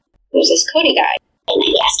 Who's this Cody guy? You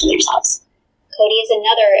might be asking yourselves. Cody is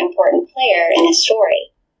another important player in this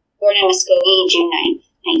story. Born in Muskogee, June 9th,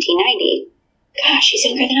 1990. Gosh, he's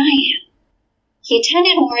younger than I am. He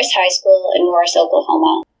attended Morris High School in Morris,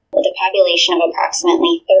 Oklahoma, with a population of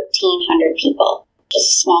approximately 1,300 people.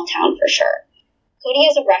 Just a small town for sure. Cody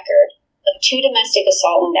has a record of 2 domestic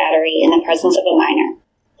assault and battery in the presence of a minor,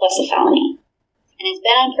 plus a felony, and has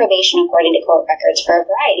been on probation according to court records for a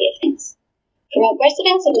variety of things. From what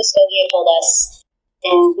residents of Muskogee have told us,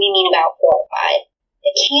 and we mean about 4 or 5,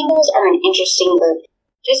 the Campbells are an interesting group.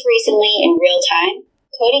 Just recently, in real time,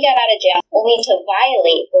 Cody got out of jail only to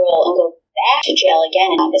violate parole and go back to jail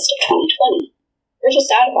again in August of 2020. We're just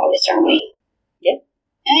out of August, aren't we? Yep.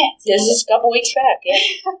 Oh, yeah. This is a couple weeks back, yeah.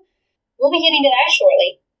 We'll be getting to that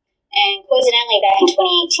shortly. And coincidentally, back in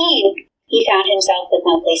 2018, He found himself with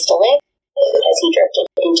no place to live as he drifted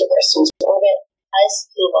into Kristen's orbit, as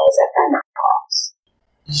he was at her house.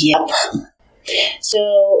 Yep.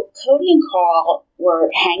 So Cody and Carl were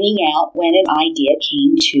hanging out when an idea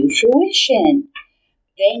came to fruition.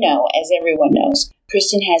 They know, as everyone knows,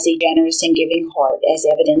 Kristen has a generous and giving heart, as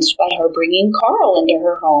evidenced by her bringing Carl into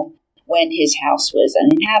her home when his house was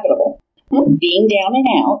uninhabitable. Being down and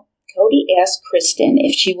out, Cody asked Kristen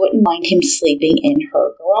if she wouldn't mind him sleeping in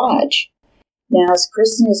her garage. Now, as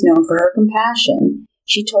Kristen is known for her compassion,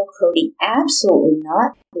 she told Cody, absolutely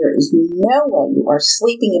not. There is no way you are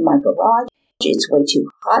sleeping in my garage. It's way too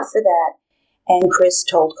hot for that. And Chris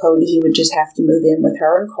told Cody he would just have to move in with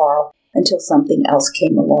her and Carl until something else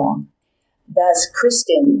came along. Thus,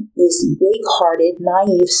 Kristen, this big-hearted,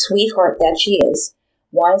 naive sweetheart that she is,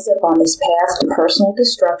 winds up on this path to personal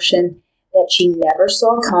destruction that she never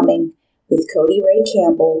saw coming, with Cody Ray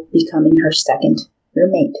Campbell becoming her second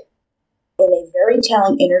roommate. In a very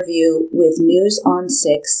telling interview with News on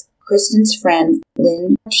 6, Kristen's friend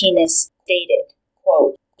Lynn Martinez stated,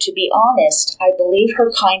 quote, "To be honest, I believe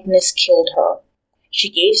her kindness killed her. She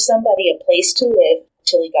gave somebody a place to live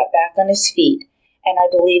till he got back on his feet, and I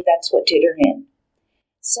believe that's what did her in."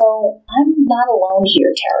 So I'm not alone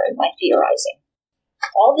here, Tara, in my theorizing.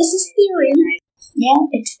 All this is theory. Yeah,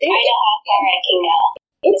 it's theory. I know how far I can go.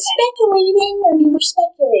 It's speculating. I mean, we're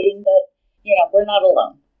speculating, but, we're not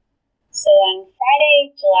alone. So on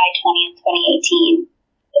Friday, July 20th, 2018,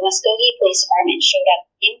 the Muskogee Police Department showed up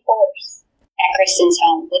in force at Kristen's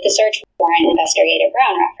home with a search warrant investigator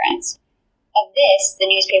Brown reference. Of this,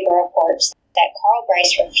 the newspaper reports that Carl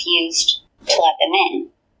Bryce refused to let them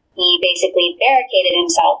in. He basically barricaded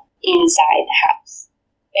himself inside the house.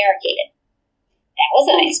 Barricaded. That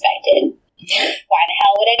was unexpected. Why the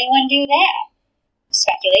hell would anyone do that?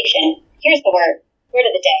 Speculation. Here's the word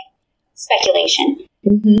of the day. Speculation.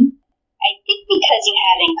 Mm-hmm. I think because you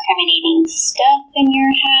have incriminating stuff in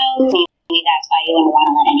your house, maybe that's why you wouldn't want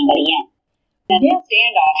to let anybody in. Then the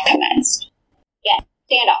standoff commenced. Yeah,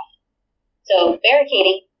 standoff. So,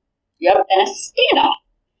 barricading. Yep. Then a standoff.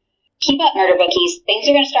 Keep up, murder bookies. Things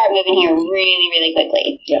are going to start moving here really, really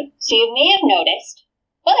quickly. Yep. So you may have noticed,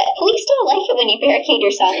 but police don't like it when you barricade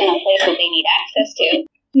yourself in a place that they need access to.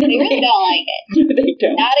 They really don't like it. They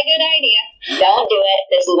don't. Not a good idea. Don't do it.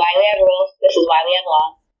 This is why we have rules. This is why we have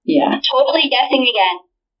laws. Yeah. Totally guessing again,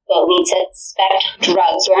 but we suspect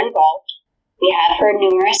drugs were involved. We have heard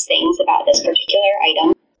numerous things about this particular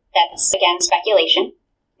item. That's, again, speculation,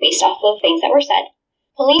 based off of things that were said.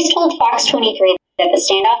 Police told Fox 23 that the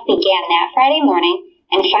standoff began that Friday morning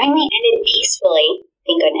and finally ended peacefully,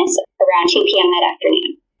 thank goodness, around 2 p.m. that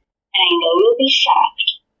afternoon. And I know you'll be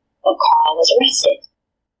shocked, but Carl was arrested.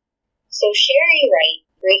 So Sherry Wright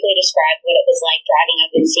briefly described what it was like driving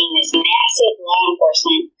up and seeing this massive law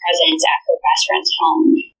enforcement presence at her best friend's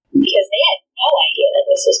home, because they had no idea that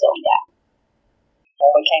this was going down.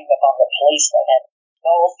 When we came up on the police, they had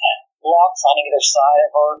both blocks on either side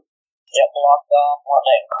of her. They blocked off, weren't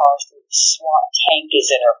letting cars through. The SWAT tank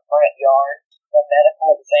is in her front yard. The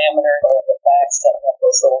medical examiner over the back, setting up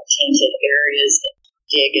those little tinted areas,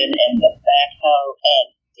 digging, and the backhoe. And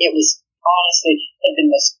it was honestly the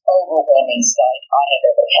most overwhelming sight I have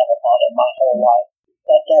ever had upon in my whole life.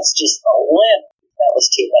 That's just a limb. That was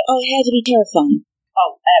too much. Oh, it had to be terrifying.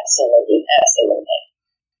 Oh, absolutely, absolutely.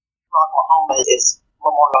 Oklahoma is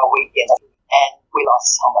Memorial Weekend, and we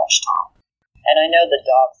lost so much time. And I know the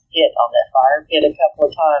dogs hit on that fire pit a couple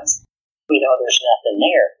of times. We know there's nothing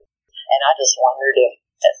there. And I just wondered if,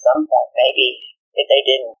 at some point, maybe if they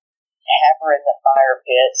didn't have her in the fire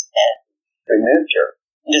pit and removed her,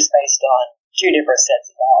 just based on 2 different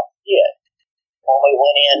sets of dogs hit. When we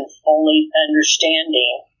went in fully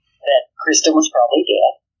understanding that Kristen was probably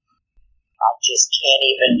dead, I just can't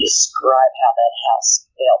even describe how that house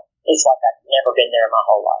felt. It's like I've never been there my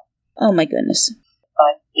whole life. Oh, my goodness.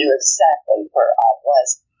 I knew exactly where I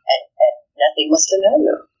was, and nothing was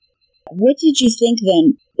familiar. What did you think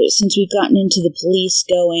then, since we've gotten into the police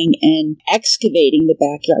going and excavating the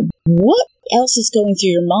backyard? What else is going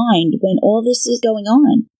through your mind when all this is going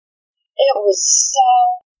on? It was so,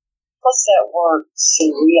 what's that word,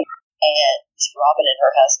 surreal. And Robin and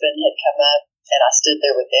her husband had come up, and I stood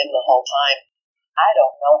there with them the whole time. I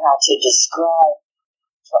don't know how to describe.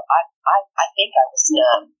 I think I was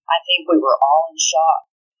numb. I think we were all in shock.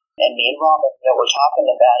 And me and Robin, were talking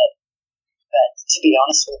about it. But to be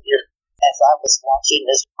honest with you, as I was watching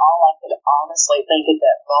this, all I could honestly think at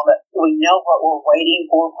that moment, we know what we're waiting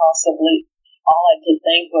for possibly. All I could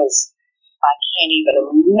think was, I can't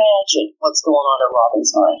even imagine what's going on in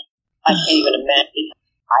Robin's mind. I can't even imagine.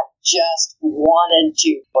 I just wanted to,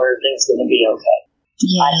 where everything's going to be okay.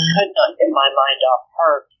 Yeah. I could not get my mind off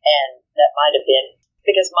her, and that might have been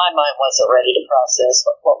because my mind wasn't ready to process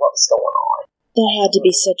what was going on. That had to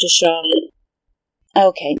be such a shock.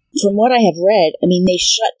 Okay, from what I have read, they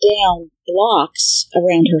shut down blocks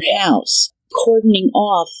around her house, cordoning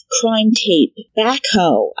off, crime tape,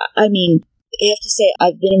 backhoe. I have to say,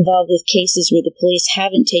 I've been involved with cases where the police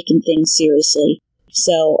haven't taken things seriously,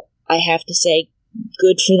 so I have to say,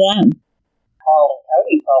 good for them. Carl and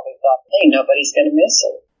Cody probably thought, hey, nobody's going to miss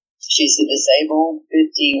her. She's a disabled 51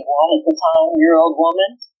 at the time-year-old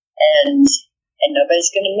woman, and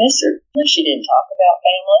nobody's going to miss her. She didn't talk about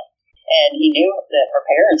family, and he knew that her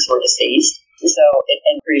parents were deceased, so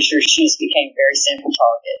I'm pretty sure she just became a very simple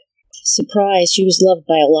target. Surprise, she was loved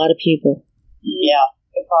by a lot of people. Yeah,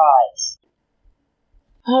 surprise.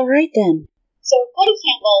 All right, then. So Cody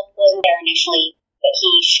Campbell wasn't there initially, but he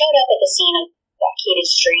showed up at the scene of blockaded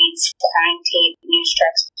streets, crime tape, news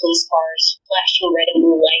trucks, police cars, flashing red and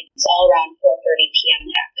blue lights all around 4:30 p.m.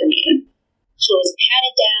 that afternoon. He was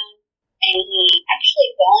patted down, and he actually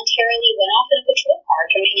voluntarily went off in a patrol car,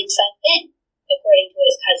 turning himself in, according to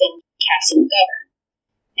his cousin, Cassie McGovern.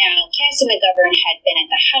 Now, Cassie McGovern had been at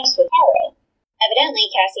the house with Carl. Evidently,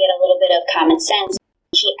 Cassie had a little bit of common sense.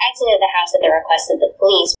 She exited the house at the request of the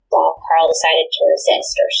police, while Carl decided to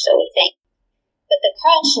resist, or so we think. But the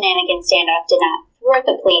Carl shenanigans standoff did not thwart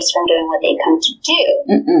the police from doing what they'd come to do.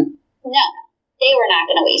 No, they were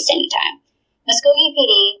not going to waste any time. Muskogee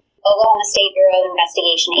PD, Oklahoma State Bureau of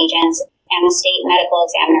Investigation agents, and the state medical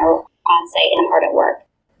examiner were on site and hard at work.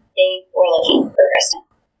 They were looking for Kristen.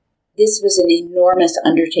 This was an enormous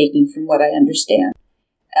undertaking from what I understand.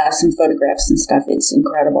 Some photographs and stuff, it's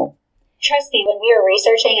incredible. Trust me, when we were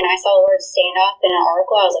researching and I saw the word standoff in an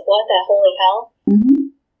article, I was like, what the holy hell?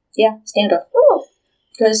 Yeah, standoff.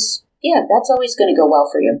 Because, that's always going to go well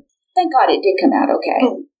for you. Thank God it did come out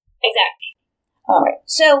okay. Exactly. All right,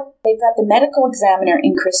 so they've got the medical examiner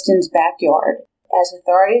in Kristen's backyard as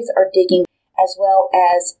authorities are digging as well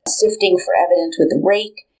as sifting for evidence with a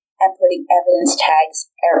rake and putting evidence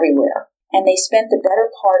tags everywhere. And they spent the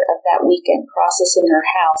better part of that weekend processing her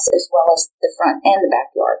house as well as the front and the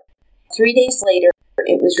backyard. 3 days later,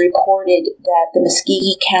 it was reported that the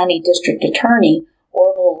Muskogee County District Attorney,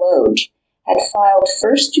 Orville Loge, had filed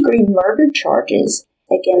first-degree murder charges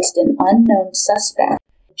against an unknown suspect,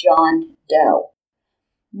 John Doe.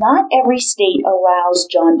 Not every state allows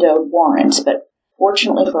John Doe warrants, but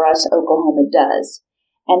fortunately for us, Oklahoma does.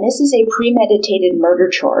 And this is a premeditated murder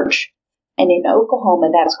charge. And in Oklahoma,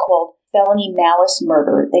 that's called felony malice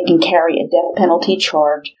murder that can carry a death penalty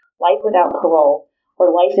charge, life without parole, or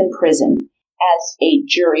life in prison, as a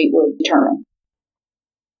jury would determine.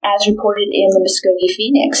 As reported in the Muskogee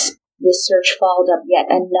Phoenix, this search followed up yet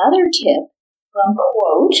another tip from,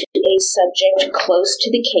 quote, a subject close to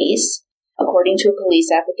the case, according to a police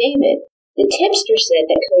affidavit. The tipster said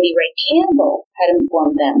that Cody Ray Campbell had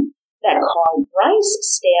informed them that Carl Bryce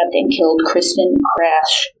stabbed and killed Kristen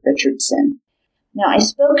Crash Richardson. Now, I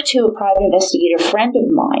spoke to a private investigator friend of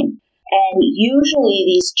mine, and usually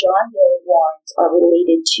these John Doe warrants are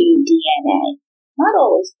related to DNA. Not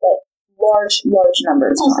always, but large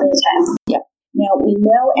numbers. Most of the time. Yeah. Now, we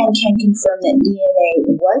know and can confirm that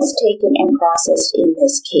DNA was taken and processed in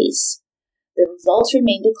this case. The results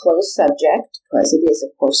remained a closed subject, because it is,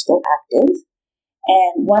 of course, still active.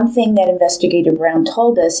 And one thing that Investigator Brown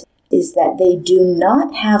told us is that they do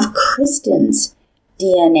not have Kristen's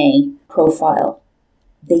DNA profile.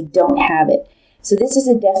 They don't have it. So this is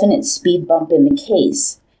a definite speed bump in the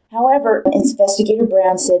case. However, Investigator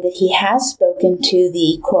Brown said that he has spoken to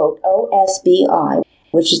the, quote, OSBI,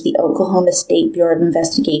 which is the Oklahoma State Bureau of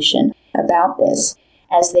Investigation, about this,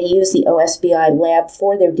 as they use the OSBI lab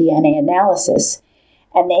for their DNA analysis.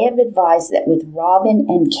 And they have advised that with Robin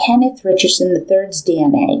and Kenneth Richardson III's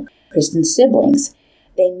DNA, Kristen's siblings,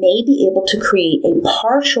 they may be able to create a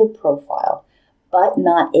partial profile, but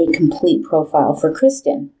not a complete profile for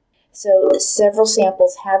Kristen. So several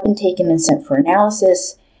samples have been taken and sent for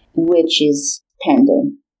analysis, which is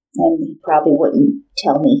pending. And he probably wouldn't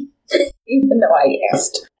tell me, even though I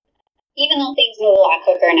asked. Even though things move a lot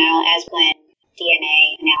quicker now, as when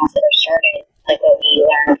DNA analysis started, like what we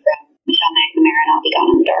learned from Michelle McNamara and I'll Be Gone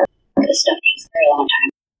in the Dark, this stuff takes a very long time.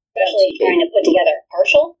 Especially trying to put together a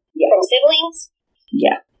partial from siblings.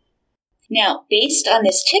 Yeah. Now, based on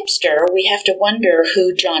this tipster, we have to wonder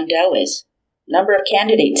who John Doe is. Number of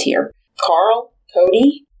candidates here. Carl?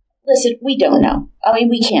 Cody? Listen, we don't know.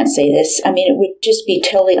 We can't say this. It would just be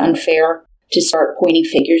totally unfair to start pointing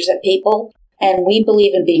fingers at people. And we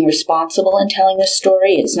believe in being responsible in telling this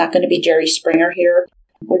story. It's not going to be Jerry Springer here.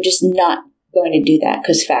 We're just not going to do that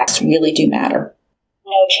because facts really do matter.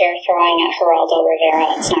 No chair throwing at Geraldo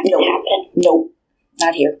Rivera. That's not going to happen. Nope,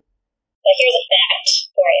 not here. But here's a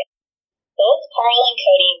fact for you. Both Carl and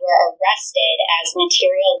Cody were arrested as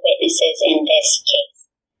material witnesses in this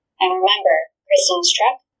case. And remember, Kristen's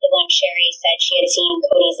truck, the one Sherry said she had seen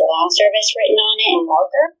Cody's lawn service written on it in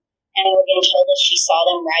marker, and Morgan told us she saw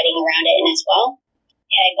them riding around it in as well,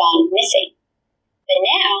 it had gone missing. But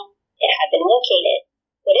now, it had been located.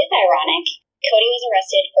 What is ironic, Cody was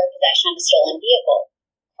arrested for possession of a stolen vehicle.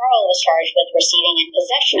 Carl was charged with receiving and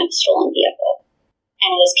possession of a stolen vehicle,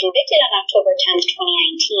 and was convicted on October 10th, 2019,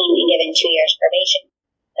 and given 2 years probation.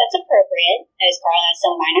 That's appropriate, as Carl has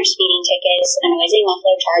some minor speeding tickets and a noisy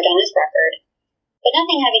muffler charge on his record, but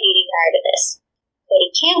nothing heavy-duty prior to this. Cody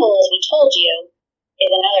Campbell, as we told you, is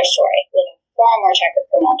another story with a far more checkered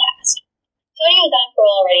criminal past. Cody was on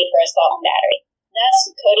parole already for assault and battery. Thus,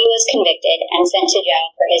 Cody was convicted and sent to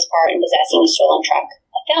jail for his part in possessing a stolen truck,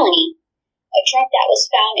 a felony, a truck that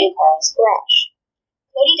was found in Carl's garage.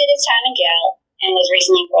 Cody did his time in jail and was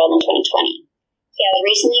recently paroled in 2020. He has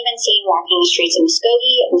recently been seen walking the streets of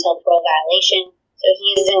Muskogee until parole violation, so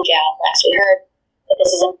he is in jail, last we heard. But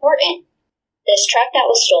this is important. This truck that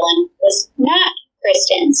was stolen was not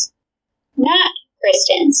Kristen's. Not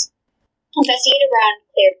Kristen's. Investigator Brown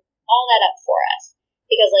cleared all that up for us,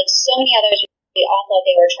 because like so many others, we all thought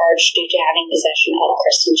they were charged due to having possession of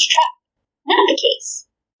Kristen's truck. Not the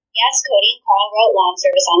case. Yes, Cody and Carl wrote lawn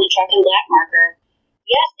service on the truck in black marker.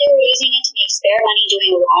 Yes, they were using it to make spare money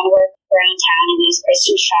doing lawn work around town and use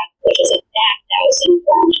Kristen's truck, which is a fact that was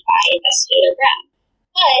informed by Investigator Brown.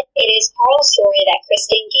 But it is Carl's story that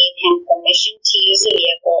Kristen gave him permission to use the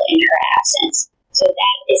vehicle in her absence. So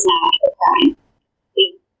that is not a crime.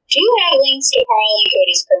 We do have links to Carl and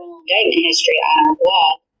Cody's criminal indictment history on our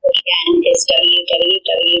blog, which again is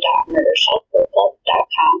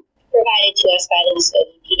www.murdershelfclub.com, provided to us by the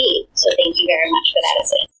Muskogee PD. So thank you very much for that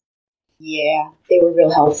assist. Yeah, they were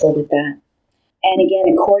real helpful with that. And again,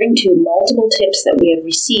 according to multiple tips that we have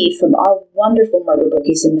received from our wonderful murder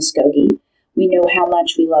bookies in Muskogee, we know how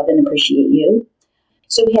much we love and appreciate you.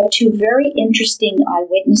 So we have two very interesting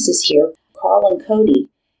eyewitnesses here, Carl and Cody,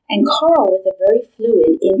 and Carl with a very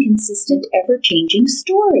fluid, inconsistent, ever-changing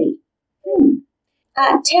story.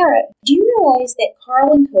 Tara, do you realize that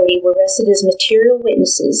Carl and Cody were arrested as material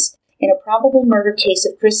witnesses in a probable murder case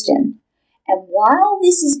of Kristen? And while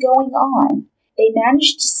this is going on, they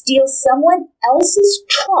managed to steal someone else's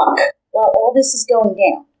truck while all this is going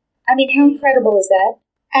down. I mean, how incredible is that?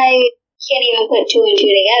 I can't even put two and two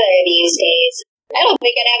together these days. I don't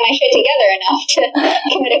think I'd have my shit together enough to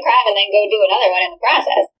commit a crime and then go do another one in the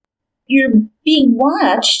process. You're being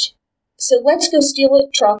watched, so let's go steal a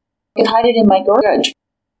truck and hide it in my garage.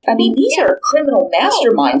 I mean, these are criminal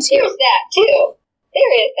masterminds here. There's that, too.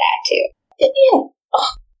 There is that, too. Yeah.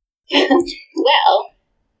 Oh. Well,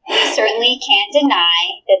 we certainly can't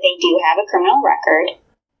deny that they do have a criminal record.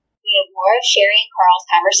 We have more of Sherry and Carl's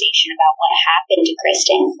conversation about what happened to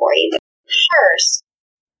Kristen for you. First,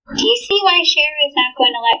 do you see why Sherry is not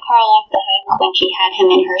going to let Carl off the hook when she had him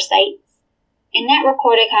in her sights? In that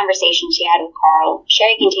recorded conversation she had with Carl,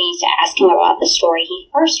 Sherry continues to ask him about the story he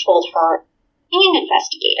first told her and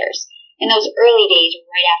investigators in those early days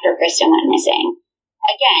right after Kristen went missing.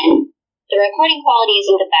 Again, the recording quality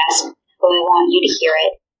isn't the best, but we want you to hear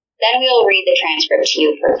it. Then we'll read the transcript to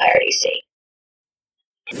you for clarity's sake.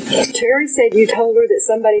 Terry said you told her that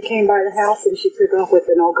somebody came by the house and she took off with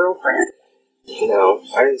an old girlfriend. No,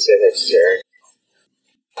 I didn't say that to Sherry.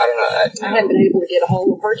 I don't know. I haven't been able to get a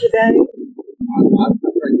hold of her today. I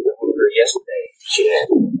tried to get a hold of her yesterday. She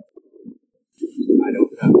didn't. I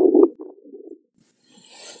don't know.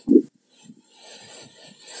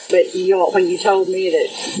 But when you told me that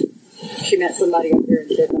she met somebody up there and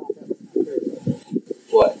took off, that was not true.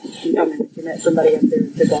 What? You told me that you met somebody up there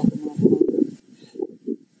and took off and off.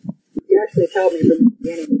 You actually told me from the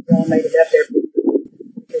beginning that y'all made it up there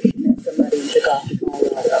because she met somebody and took off to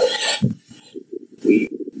Colorado. We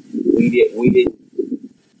didn't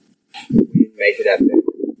make it up there.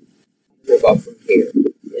 Took off from here.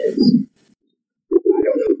 Yes. I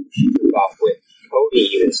don't know who she took off with. Cody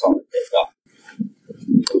even saw her take off.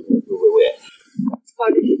 We don't know who we're with. Why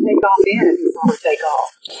did you take off in if you saw her take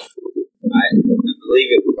off? I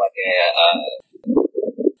believe it was like a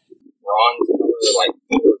bronze color, like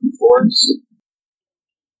force.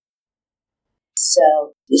 So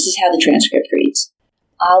this is how the transcript reads.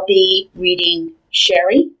 I'll be reading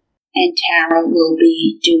Sherry, and Tara will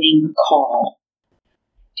be doing Carl.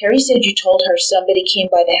 Terry said you told her somebody came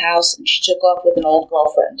by the house and she took off with an old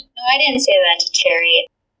girlfriend. No, I didn't say that to Terry.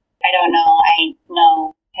 I don't know. I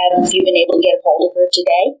know. Haven't you been able to get a hold of her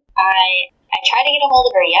today? I tried to get a hold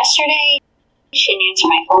of her yesterday. She didn't answer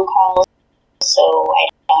my phone calls, so I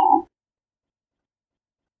don't know.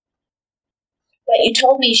 But you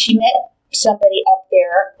told me she met somebody up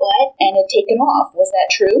there, What? and had taken off. Was that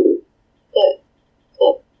true?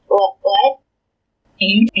 What?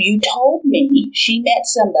 You told me she met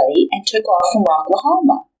somebody and took off from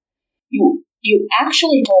Rocklahoma. You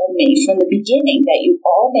actually told me from the beginning that you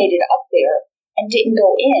all made it up there and didn't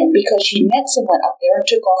go in because she met someone up there and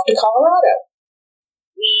took off to Colorado.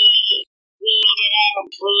 We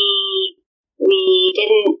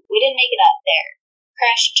didn't make it up there.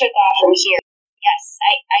 Crash took off from here. Yes,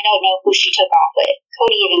 I don't know who she took off with.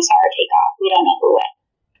 Cody even saw her take off. We don't know who went.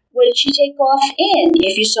 What did she take off in,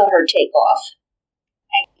 if you saw her take off?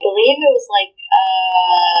 I believe it was like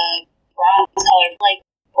bronze colored, like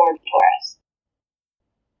Ford Taurus.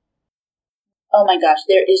 Oh my gosh,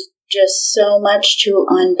 there is just so much to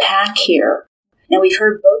unpack here. Now, we've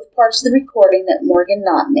heard both parts of the recording that Morgan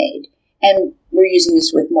Knott made, and we're using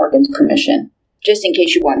this with Morgan's permission, just in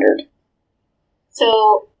case you wondered.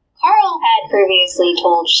 So, Carl had previously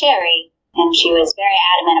told Sherry, and she was very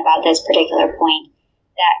adamant about this particular point,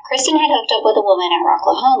 that Kristen had hooked up with a woman at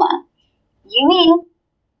Rocklahoma. You mean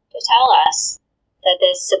to tell us that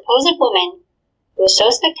this supposed woman was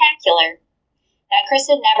so spectacular that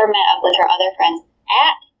Kristen never met up with her other friends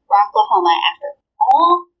at Rocklahoma after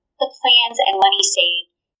all the plans and money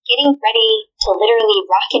saved, getting ready to literally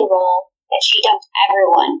rock and roll, that she dumped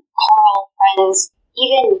everyone, Carl, friends,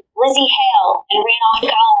 even Lizzie Hale, and ran off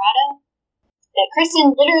to Colorado? That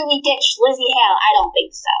Kristen literally ditched Lizzie Hale? I don't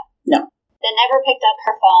think so. No. That never picked up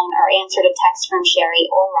her phone or answered a text from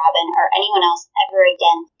Sherry or Robin or anyone else ever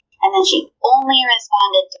again, and then she only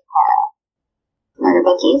responded to Carl. Murder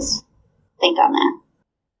bookies? Think on that.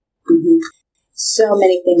 Mm-hmm. So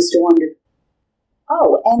many things to wonder.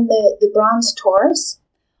 Oh, and the bronze Taurus?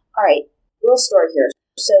 All right, little story here.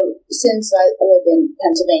 So, since I live in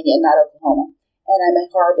Pennsylvania, not Oklahoma, and I'm a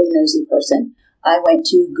horribly nosy person, I went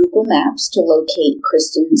to Google Maps to locate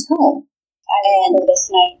Kristen's home. I remember this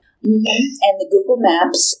night. Mm-hmm. And the Google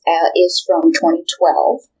Maps is from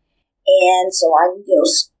 2012, and so I'm,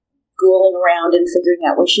 Googling around and figuring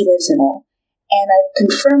out where she lives and all. And I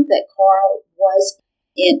confirmed that Carl was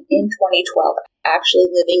in 2012 actually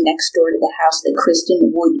living next door to the house that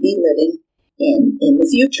Kristen would be living in the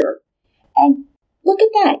future. And look at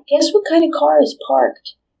that. Guess what kind of car is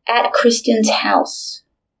parked at Kristen's house?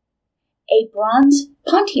 A bronze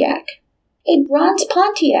Pontiac. A bronze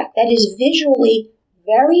Pontiac that is visually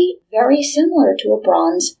very, very similar to a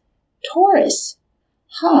bronze Taurus.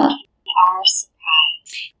 Huh. Our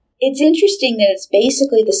surprise. It's interesting that it's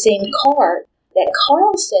basically the same car that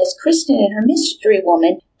Carl says Kristen and her mystery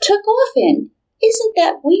woman took off in. Isn't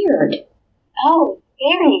that weird? Oh,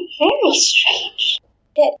 very, very strange.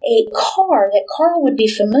 That a car that Carl would be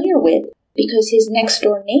familiar with because his next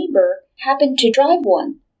door neighbor happened to drive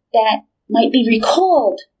one that might be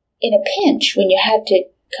recalled in a pinch when you had to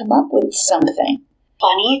come up with something.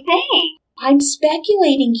 Funny thing. I'm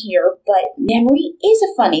speculating here, but memory is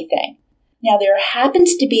a funny thing. Now, there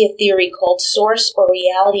happens to be a theory called source or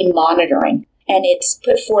reality monitoring, and it's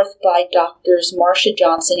put forth by doctors Marsha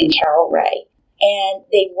Johnson and Carol Ray. And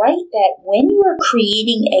they write that when you are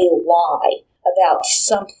creating a lie about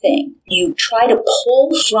something, you try to pull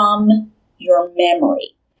from your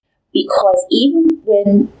memory. Because even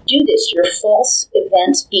when you do this, your false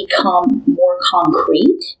events become more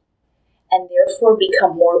concrete and therefore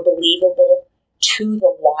become more believable to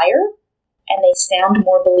the liar, and they sound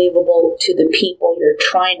more believable to the people you're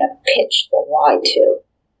trying to pitch the lie to.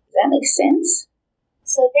 Does that make sense?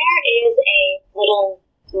 So there is a little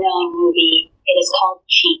known movie. It is called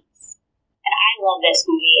Cheats. And I love this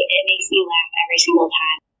movie. It makes me laugh every single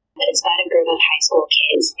time. But it's about a group of high school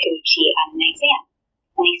kids who cheat on an exam.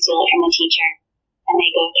 And they steal it from the teacher. And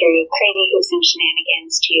they go through crazy hoops and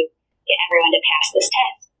shenanigans to get everyone to pass this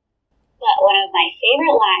test. But one of my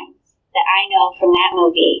favorite lines that I know from that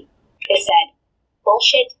movie is said,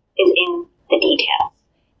 "Bullshit is in the details."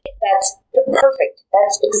 That's perfect.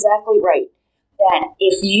 That's exactly right. That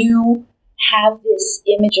if you have this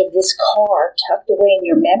image of this car tucked away in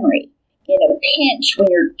your memory, in a pinch when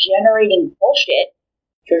you're generating bullshit,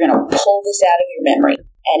 you're going to pull this out of your memory,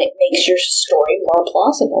 and it makes your story more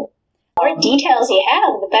plausible. The more details you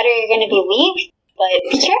have, the better you're going to believe. But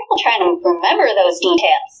be careful trying to remember those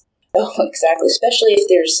details. Oh, exactly. Especially if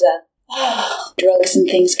there's drugs and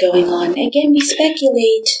things going on. Again, we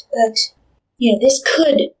speculate that, this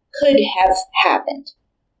could have happened.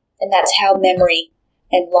 And that's how memory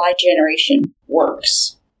and lie generation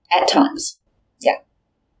works at times. Yeah.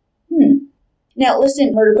 Now,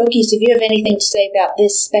 listen, Murder Bookies, if you have anything to say about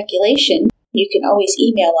this speculation, you can always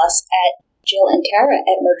email us at Jill and Tara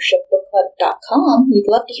at murdershipbookclub.com.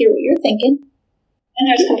 We'd love to hear what you're thinking. And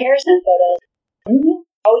there's comparison photos. Mm-hmm.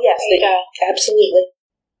 Oh, yes. There you go. Absolutely.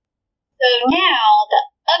 So now, the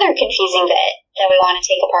other confusing bit that we want to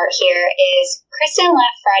take apart here is Kristen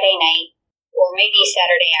left Friday night, or maybe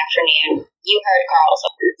Saturday afternoon. You heard Carl's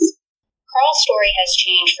words. Carl's story has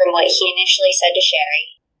changed from what he initially said to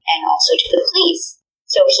Sherry, and also to the police,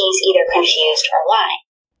 so he's either confused or lying.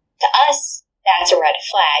 To us, that's a red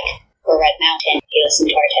flag, or Red Mountain, if you listen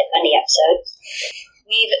to our Ted Bundy episodes.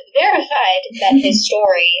 We've verified that his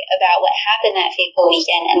story about what happened that fateful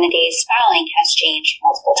weekend and the days following has changed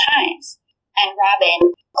multiple times. And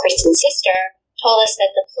Robin, Kristen's sister, told us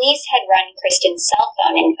that the police had run Kristen's cell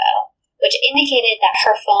phone info, which indicated that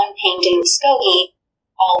her phone pinged in Muskogee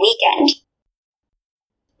all weekend.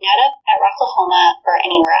 Not up at Rocklahoma or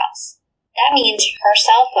anywhere else. That means her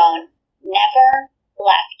cell phone never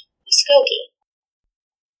left Muskogee.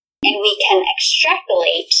 And we can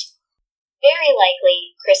extrapolate, very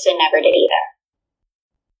likely, Kristen never did either.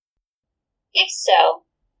 If so,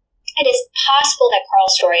 it is possible that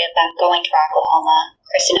Carl's story of them going to Rocklahoma,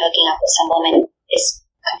 Kristen hooking up with some woman, is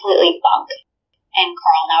completely bunk. And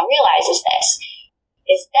Carl now realizes this.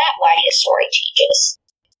 Is that why his story changes?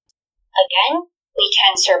 Again, we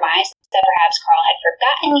can surmise that perhaps Carl had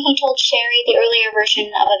forgotten he told Sherry the earlier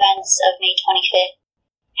version of events of May 25th.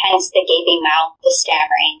 Hence the gaping mouth, the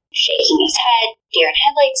stammering, shaking his head, deer in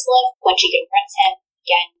headlights look when she confronts him.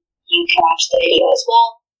 Again, you can watch the video as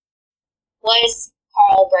well. Was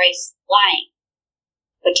Carl Bryce lying?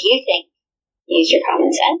 What do you think? Use your common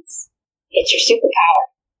sense. It's your superpower.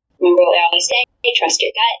 Remember what we always say, trust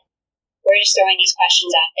your gut. We're just throwing these questions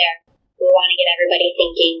out there. We want to get everybody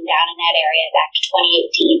thinking down in that area back to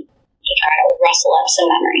 2018 to try to rustle up some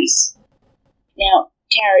memories. Now,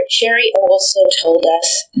 Tara, Sherry also told us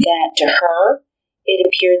that to her, it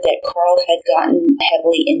appeared that Carl had gotten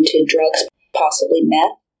heavily into drugs, possibly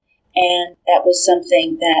meth, and that was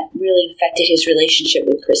something that really affected his relationship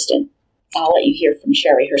with Kristen. I'll let you hear from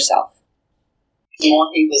Sherry herself. The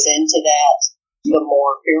more he was into that, the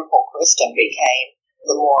more fearful Kristen became,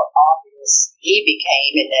 the more obvious he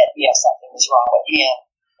became in that, something was wrong with him.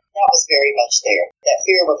 That was very much there. That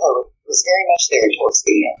fear with her was very much there towards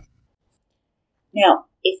the end. Now,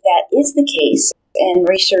 if that is the case, and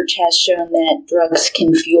research has shown that drugs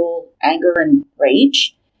can fuel anger and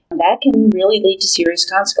rage, that can really lead to serious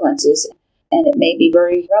consequences, and it may be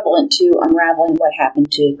very relevant to unraveling what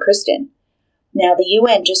happened to Kristen. Now, the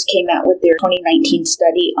UN just came out with their 2019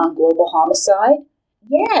 study on global homicide.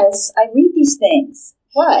 Yes, I read these things.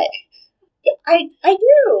 What? I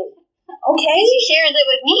do. Okay? She shares it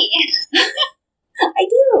with me. I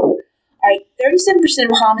do. All right, 37%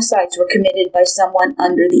 of homicides were committed by someone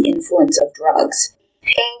under the influence of drugs.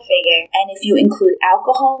 Go figure. And if you include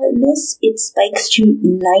alcohol in this, it spikes to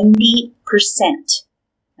 90%.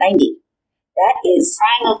 90. That is...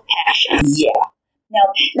 crime of passion. Yeah.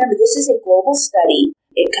 Now, remember, this is a global study.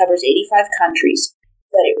 It covers 85 countries,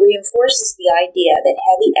 but it reinforces the idea that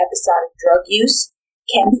heavy episodic drug use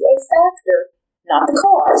can be a factor, not the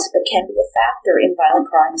cause, but can be a factor in violent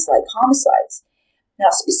crimes like homicides. Now,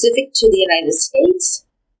 specific to the United States,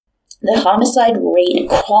 the homicide rate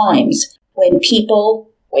climbs when people,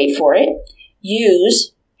 wait for it,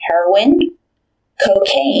 use heroin,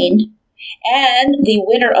 cocaine, and the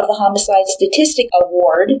winner of the Homicide Statistic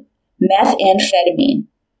Award, methamphetamine.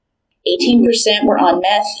 18% were on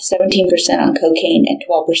meth, 17% on cocaine, and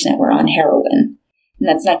 12% were on heroin. And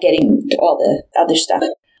that's not getting to all the other stuff.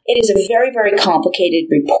 It is a very, very complicated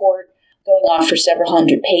report going on for several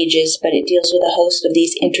hundred pages, but it deals with a host of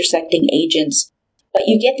these intersecting agents. But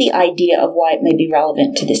you get the idea of why it may be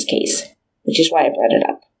relevant to this case, which is why I brought it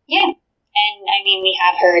up. Yeah, and I mean, we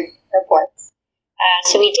have heard reports.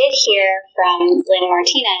 So we did hear from Lynn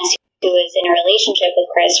Martinez, who was in a relationship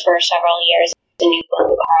with Chris for several years, and knew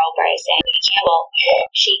both Carl Bryce and Campbell.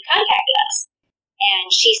 She contacted us, and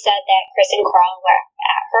she said that Chris and Carl were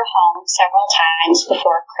at her home several times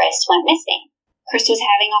before Chris went missing. Chris was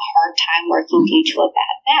having a hard time working due to a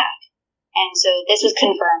bad back. And so this was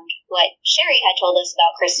confirmed what Sherry had told us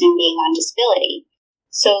about Kristen being on disability.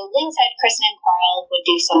 So Lynn said Kristen and Carl would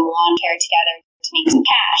do some lawn care together to make some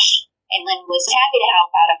cash. And Lynn was happy to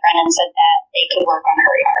help out a friend and said that they could work on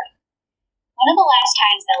her yard. One of the last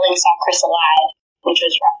times that Lynn saw Chris alive, which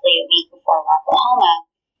was roughly a week before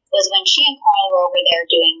Rocklahoma, was when she and Carl were over there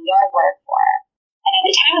doing yard work for her. And at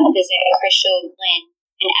the time of the visit, Chris showed Lynn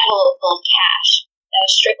an envelope full of cash that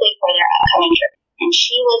was strictly for their upcoming trip. And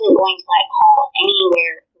she wasn't going to let Carl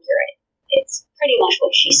anywhere near it. It's pretty much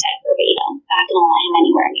what she said verbatim. Not going to let him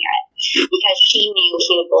anywhere near it. Because she knew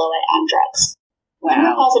he would blow it on drugs. Wow.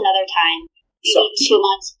 Lynn recalls another time 2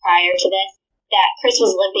 months prior to this that Chris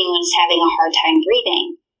was limping and was having a hard time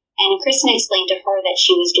breathing. And Kristen explained to her that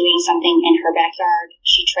she was doing something in her backyard.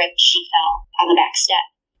 She tripped, she fell on the back step.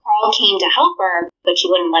 Carl came to help her, but she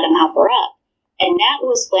wouldn't let him help her up. And that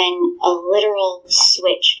was when a literal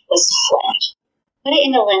switch was flipped. Put it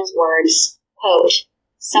into Lynn's words, quote,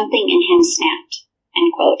 "Something in him snapped,"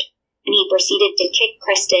 end quote. And he proceeded to kick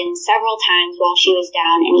Kristen several times while she was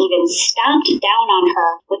down and even stomped down on her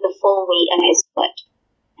with the full weight of his foot.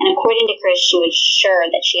 And according to Chris, she was sure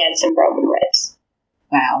that she had some broken ribs.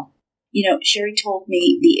 Wow. You know, Sherry told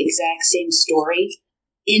me the exact same story,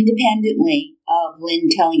 independently of Lynn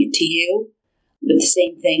telling it to you, but the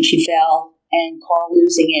same thing. She fell, and Carl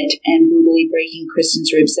losing it and brutally breaking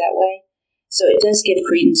Kristen's ribs that way. So it does give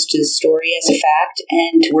credence to the story as a fact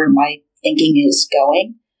and to where my thinking is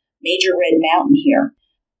going. Major red mountain here.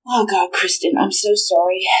 Oh, God, Kristen, I'm so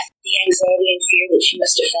sorry. The anxiety and fear that she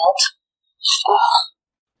must have felt. Oh.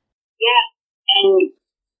 Yeah, and,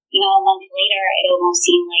 a month later, it almost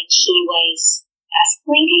seemed like he was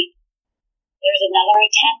escalating. There was another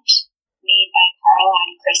attempt made by Carl on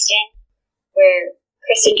Kristen, where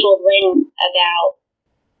Kristen told Lynn about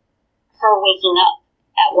her waking up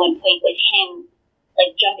at one point with him,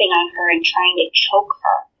 jumping on her and trying to choke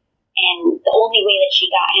her. And the only way that she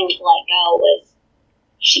got him to let go was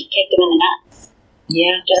she kicked him in the nuts.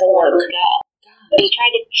 Yeah, just to let him go. But he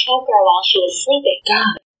tried to choke her while she was sleeping.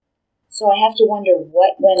 God. So I have to wonder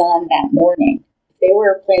what went on that morning. They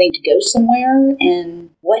were planning to go somewhere,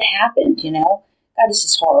 and what happened, God, this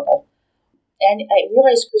is horrible. And I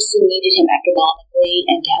realized Kristen needed him economically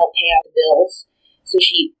and to help pay out the bills, so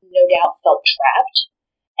she no doubt felt trapped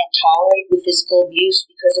and tolerated the physical abuse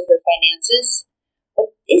because of her finances.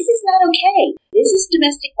 But this is not okay. This is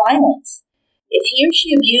domestic violence. If he or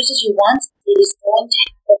she abuses you once, it is going to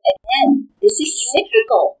happen again. This is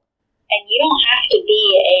cyclical. And you don't have to be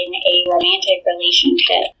in a romantic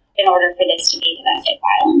relationship in order for this to be domestic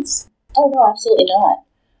violence. Oh, no, absolutely not.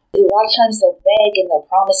 A lot of times they'll beg and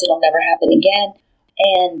they'll promise it'll never happen again.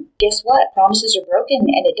 And guess what? Promises are broken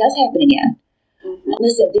and it does happen again. Mm-hmm.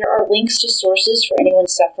 Listen, there are links to sources for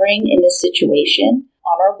anyone suffering in this situation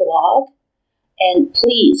on our blog. And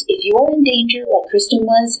please, if you are in danger like Kristen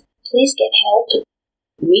was, please get help.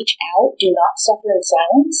 Reach out. Do not suffer in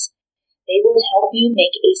silence. They will help you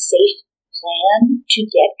make a safe plan to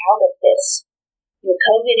get out of this.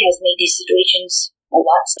 COVID has made these situations a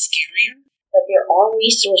lot scarier, but there are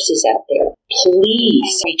resources out there.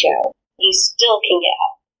 Please reach out. You still can get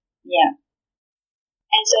help. Yeah.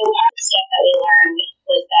 And so part of the stuff that we learned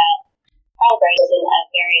was that Carl Bryce was in a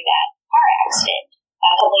very bad car accident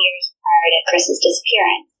a couple years prior to Chris's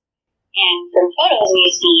disappearance. And from photos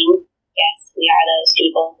we've seen, yes, we are those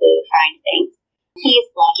people who find things, he's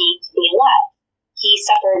lucky to be alive. He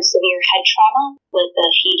suffered severe head trauma with a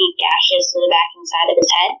few deep gashes to the back and side of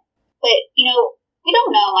his head. But, we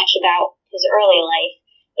don't know much about his early life,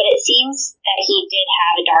 but it seems that he did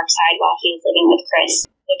have a dark side while he was living with Chris,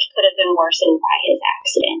 which could have been worsened by his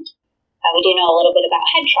accident. We do know a little bit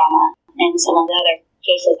about head trauma and some of the other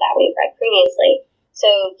cases that we've read previously. So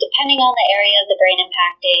depending on the area of the brain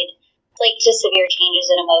impacted, just severe changes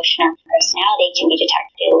in emotion or personality can be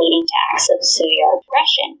detected, leading to acts of severe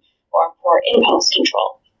aggression or poor impulse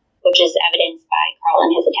control, which is evidenced by Carl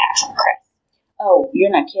and his attacks on Chris. Oh,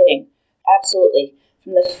 you're not kidding. Absolutely.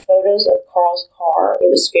 From the photos of Carl's car, it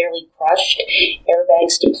was fairly crushed,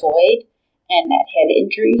 airbags deployed, and that head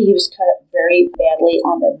injury, he was cut up very badly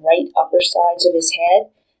on the right upper sides of his head.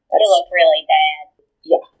 It looked really bad.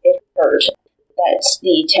 Yeah, it hurt. That's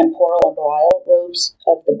the temporal and parietal lobes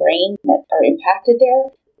of the brain that are impacted there.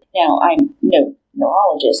 Now, I'm no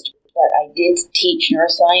neurologist, but I did teach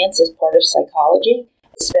neuroscience as part of psychology,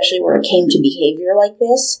 especially where it came to behavior like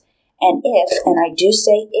this. And I do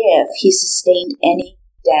say if, he sustained any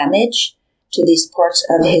damage to these parts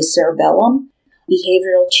of his cerebellum,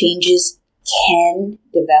 behavioral changes can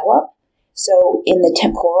develop. So in the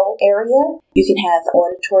temporal area, you can have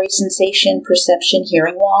auditory sensation, perception,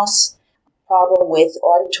 hearing loss, problem with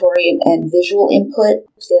auditory and visual input,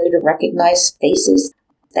 failure to recognize faces.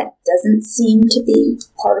 That doesn't seem to be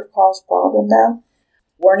part of Carl's problem, though.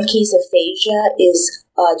 Wernicke's aphasia is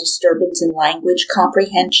a disturbance in language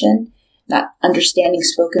comprehension, not understanding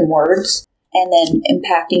spoken words, and then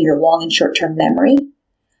impacting your long and short-term memory.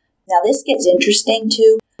 Now, this gets interesting,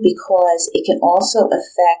 too, because it can also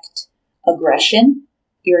affect aggression,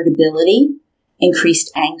 irritability,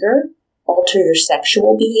 increased anger, alter your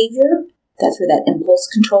sexual behavior. That's where that impulse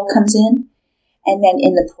control comes in. And then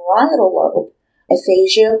in the parietal lobe,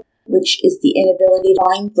 aphasia, which is the inability to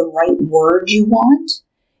find the right word you want.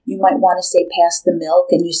 You might want to say pass the milk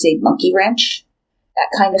and you say monkey wrench.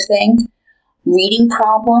 that kind of thing. Reading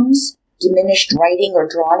problems, diminished writing or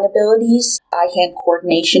drawing abilities, eye-hand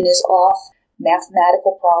coordination is off,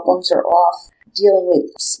 mathematical problems are off, dealing with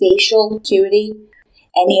spatial acuity,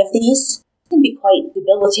 any of these can be quite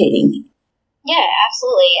debilitating. Yeah,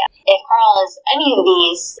 absolutely. If Carl has any of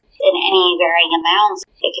these in any varying amounts,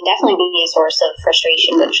 it can definitely be a source of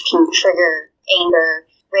frustration, which can trigger anger,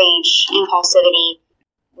 rage, impulsivity,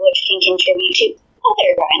 which can contribute to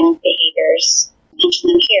other violent behaviors. I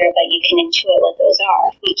mentioned them here, but you can intuit what those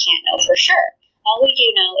are. We can't know for sure. All we do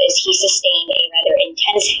know is he sustained a rather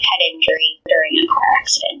intense head injury during a car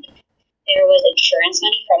accident. There was insurance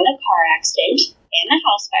money from the car accident and the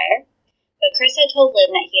house fire, but Chris had told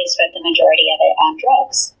Lynn that he had spent the majority of it on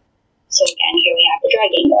drugs. So again, here we have the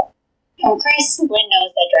drug angle. From Chris, Lynn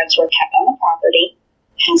knows that drugs were kept on the property,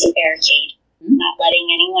 hence a barricade, not letting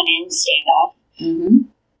anyone in, standoff.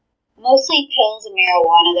 Mostly pills and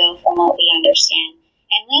marijuana, though, from what we understand.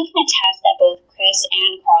 And Lynn can attest that both Chris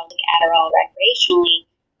and Carl took Adderall recreationally,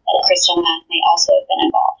 but crystal meth may also have been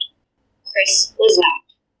involved. Chris was not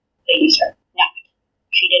a user. Not.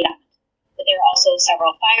 She did not. But there were also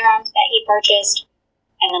several firearms that he purchased,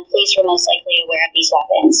 and the police were most likely aware of these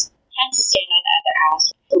weapons, hence the standoff at their house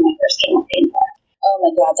when they first came looking for it. Oh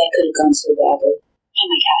my God, that could have gone so badly. Oh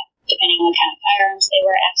my God. Depending on what kind of firearms they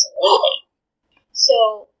were, absolutely. So,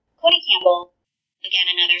 Cody Campbell, again,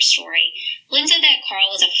 another story. Lynn said that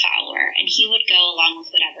Carl was a follower, and he would go along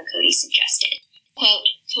with whatever Cody suggested. Quote,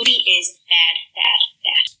 Cody is bad,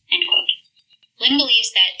 end quote. Lynn believes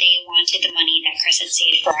that they wanted the money that Chris had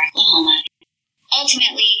saved for Oklahoma.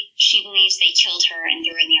 Ultimately, she believes they killed her and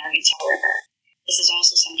threw her in the Arkansas River. This is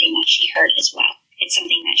also something that she heard as well. It's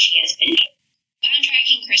something that she has been told. Upon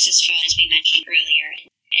tracking Chris's phone, as we mentioned earlier,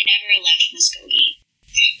 it never left Muskogee.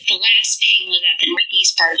 The last ping was at the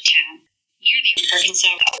northeast part of town, near the Arkansas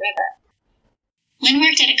River. Lynn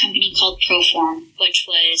worked at a company called Proform, which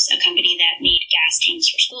was a company that made gas tanks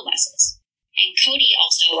for school buses. And Cody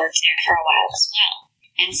also worked there for a while as well.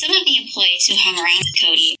 And some of the employees who hung around with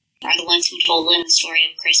Cody are the ones who told Lynn the story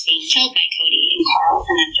of Chris being killed by Cody and Carl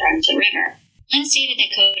and then thrown into the river. Lynn stated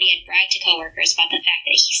that Cody had bragged to coworkers about the fact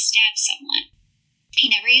that he stabbed someone.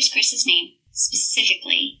 He never used Chris's name,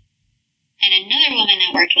 specifically. And another woman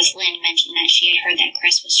that worked with Lynn mentioned that she had heard that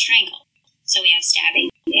Chris was strangled. So we have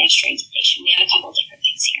stabbing, we have strangulation, we have a couple different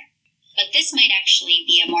things here. But this might actually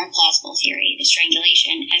be a more plausible theory, the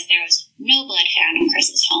strangulation, as there was no blood found in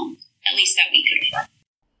Chris's home, at least that we could affirm.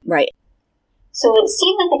 Right. So it would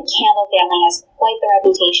seem that the Campbell family has quite the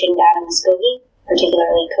reputation down in Muskogee,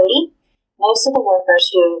 particularly Cody. Most of the workers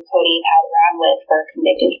who Cody had around with were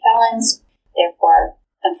convicted felons. Therefore,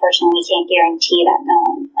 unfortunately, we can't guarantee that no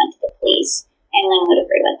one went to the police, and Lynn would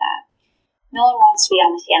agree with that. No one wants to be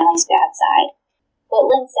on the family's bad side.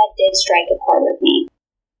 What Lynn said did strike a chord with me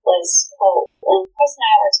was, quote, when Chris and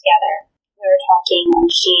I were together, we were talking, and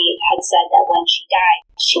she had said that when she died,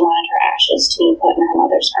 she wanted her ashes to be put in her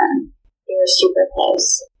mother's urn. They were super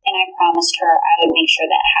close, and I promised her I would make sure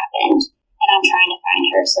that happened, and I'm trying to find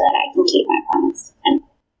her so that I can keep my promise.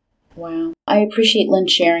 Wow. I appreciate Lynn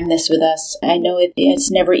sharing this with us. I know it's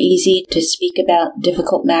never easy to speak about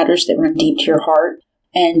difficult matters that run deep to your heart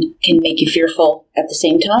and can make you fearful at the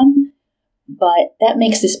same time, but that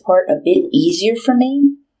makes this part a bit easier for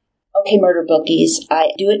me. Okay, murder bookies,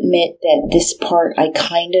 I do admit that this part I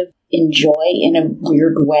kind of enjoy in a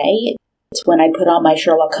weird way. It's when I put on my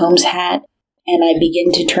Sherlock Holmes hat and I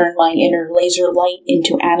begin to turn my inner laser light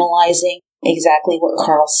into analyzing exactly what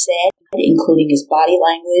Carl said, including his body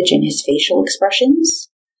language and his facial expressions.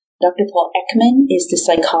 Dr. Paul Ekman is the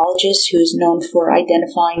psychologist who's known for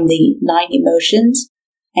identifying the 9 emotions,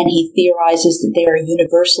 and he theorizes that they are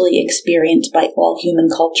universally experienced by all human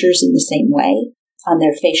cultures in the same way. On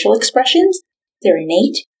their facial expressions, they're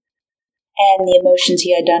innate. And the emotions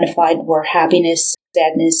he identified were happiness,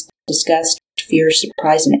 sadness, disgust, fear,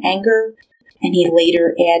 surprise, and anger. And he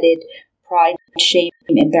later added pride, shame,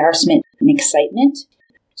 embarrassment, and excitement.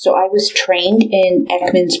 So I was trained in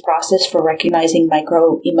Ekman's process for recognizing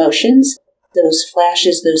micro-emotions, those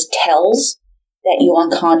flashes, those tells that you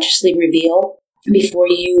unconsciously reveal before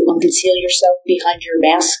you conceal yourself behind your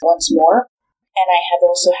mask once more. And I have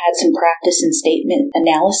also had some practice in statement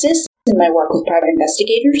analysis in my work with private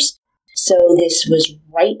investigators. So this was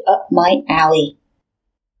right up my alley.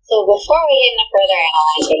 So before we get into further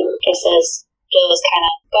analyzing, just as Jill was kind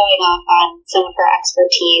of going off on some of her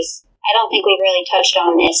expertise, I don't think we've really touched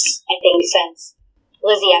on this, I think, since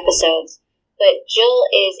Lizzie episodes. But Jill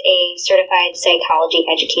is a certified psychology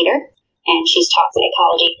educator, and she's taught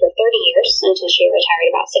psychology for 30 years until she retired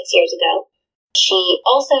about 6 years ago. She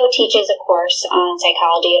also teaches a course on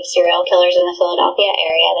psychology of serial killers in the Philadelphia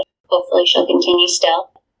area that hopefully she'll continue still.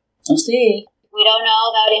 We'll see. We don't know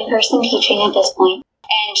about in-person teaching at this point.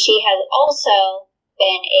 And she has also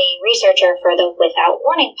been a researcher for the Without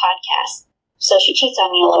Warning podcast. So she cheats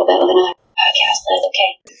on me a little bit with another podcast, but that's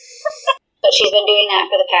okay. But she's been doing that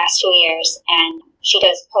for the past 2 years, and she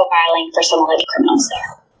does profiling for some alleged criminals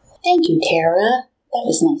there. Thank you, Tara. That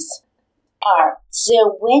was nice. Alright,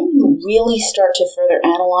 so when you really start to further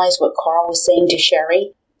analyze what Carl was saying to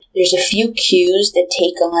Sherry, there's a few cues that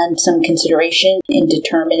take on some consideration in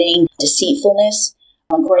determining deceitfulness,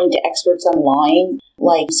 according to experts on lying,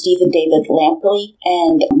 like Stephen David Lampley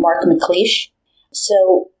and Mark McLeish.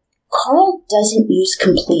 So, Carl doesn't use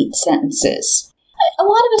complete sentences. A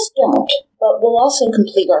lot of us don't, but we'll also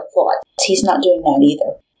complete our thought. He's not doing that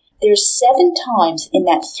either. There's 7 times in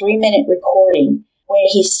that 3-minute recording where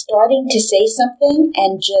he's starting to say something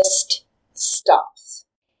and just stops.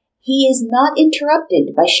 He is not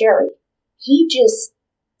interrupted by Sherry. He just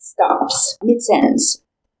stops mid-sentence.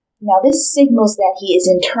 Now this signals that he is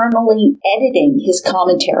internally editing his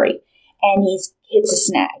commentary and he hits a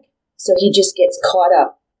snag. So he just gets caught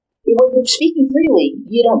up. When you're speaking freely,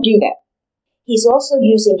 you don't do that. He's also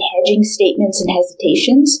using hedging statements and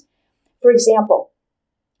hesitations. For example,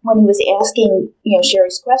 when he was asking,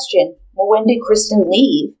 Sherry's question, well, when did Kristen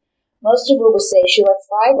leave? Most of it would say she left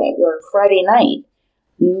Friday or Friday night.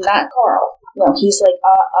 Not Carl. No, he's like,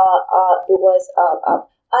 it was,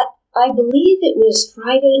 I believe it was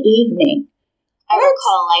Friday evening. I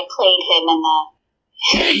recall I played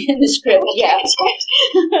him in the script, yeah.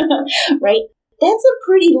 Right? That's a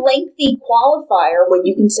pretty lengthy qualifier when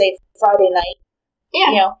you can say Friday night.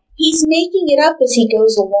 Yeah. He's making it up as he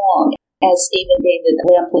goes along, as Stephen David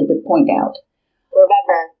Lampley would point out.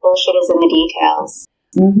 Remember, bullshit is in the details.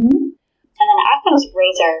 Mm-hmm. And then Occam's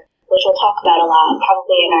razor, which we'll talk about a lot,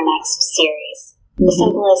 probably in our next series. Mm-hmm. The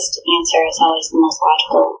simplest answer is always the most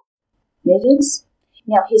logical. It is.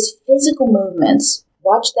 Now, his physical movements,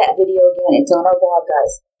 watch that video again, it's on our blog,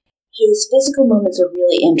 guys. His physical movements are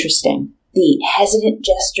really interesting. The hesitant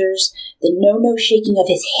gestures, the no shaking of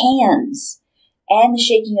his hands, and the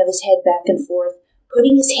shaking of his head back and forth,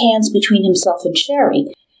 putting his hands between himself and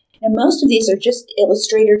Sherry. Now, most of these are just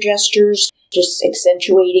illustrator gestures, just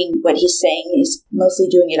accentuating what he's saying. He's mostly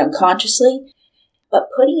doing it unconsciously. But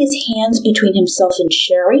putting his hands between himself and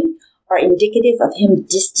Sherry are indicative of him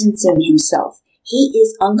distancing himself. He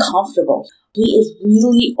is uncomfortable. He is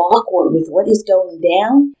really awkward with what is going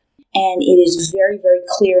down, and it is very, very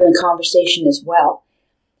clear in the conversation as well.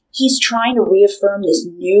 He's trying to reaffirm this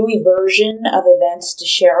new version of events to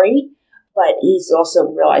Sherry, but he's also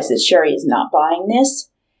realized that Sherry is not buying this.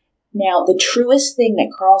 Now, the truest thing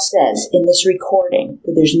that Carl says in this recording,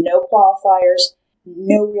 where there's no qualifiers,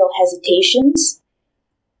 no real hesitations,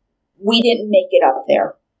 we didn't make it up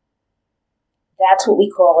there. That's what we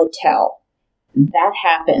call a tell. That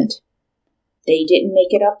happened. They didn't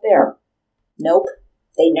make it up there. Nope,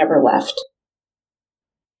 they never left.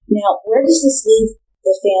 Now, where does this leave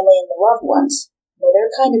the family and the loved ones? Well,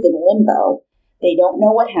 they're kind of in limbo. They don't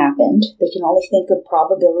know what happened. They can only think of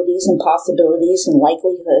probabilities and possibilities and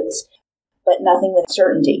likelihoods, but nothing with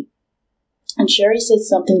certainty. And Sherry said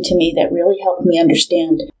something to me that really helped me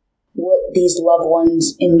understand what these loved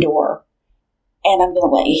ones endure. And I'm going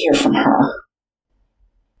to let you hear from her.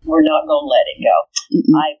 We're not going to let it go.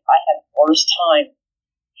 Mm-hmm. I had the worst time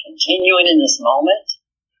continuing in this moment,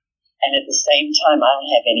 and at the same time, I don't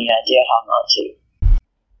have any idea how not to.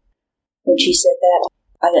 When she said that,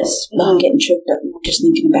 I'm getting choked up just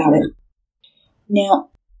thinking about it.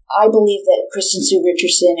 Now, I believe that Kristen Sue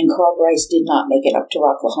Richardson and Carl Bryce did not make it up to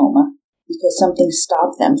Rocklahoma because something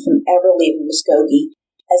stopped them from ever leaving Muskogee,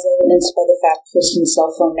 as evidenced by the fact Kristen's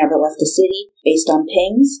cell phone never left the city, based on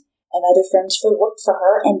pings, and other friends worked for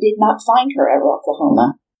her and did not find her at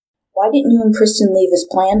Rocklahoma. Why didn't you and Kristen leave as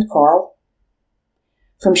planned, Carl?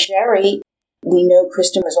 From Sherry, we know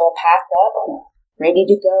Kristen was all packed up, ready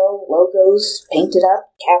to go, logos painted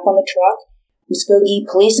up, cap on the truck. Muskogee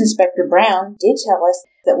Police Inspector Brown did tell us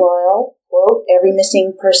that while, quote, every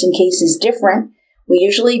missing person case is different, we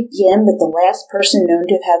usually begin with the last person known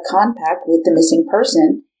to have had contact with the missing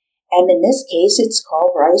person, and in this case, it's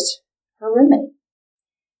Carl Bryce, her roommate.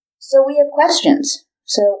 So we have questions.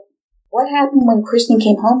 So, what happened when Kristen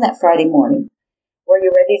came home that Friday morning? Were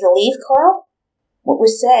you ready to leave, Carl? What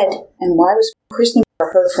was said, and why was Kristen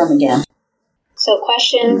never heard from again? So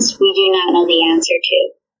questions we do not know the answer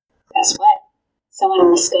to. Guess what? Someone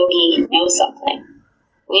in Muskogee knows something.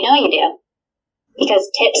 We know you do. Because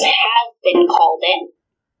tips have been called in.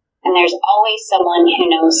 And there's always someone who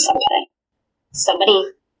knows something.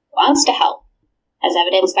 Somebody wants to help. as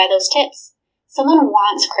evidenced by those tips. Someone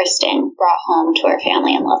wants Kristen brought home to her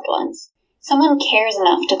family and loved ones. Someone cares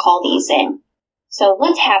enough to call these in. So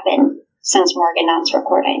what's happened since Morganauts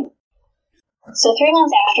recording? So 3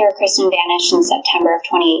 months after Kristen vanished in September of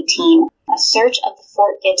 2018, a search of the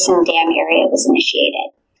Fort Gibson Dam area was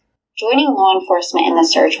initiated. Joining law enforcement in the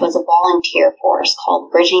search was a volunteer force called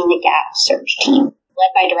Bridging the Gap Search Team,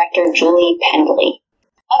 led by Director Julie Pendley.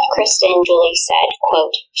 Of Kristen, Julie said,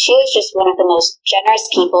 quote, "She was just one of the most generous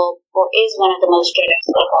people, or is one of the most generous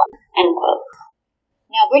people," end quote.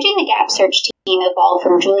 Now, Bridging the Gap Search Team evolved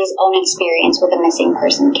from Julie's own experience with a missing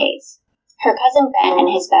person case. Her cousin Ben and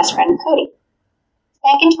his best friend Cody.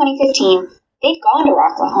 Back in 2015, they'd gone to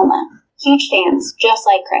Rocklahoma, huge fans, just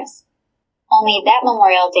like Chris. Only that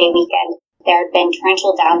Memorial Day weekend, there had been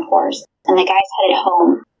torrential downpours, and the guys headed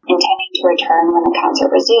home, intending to return when the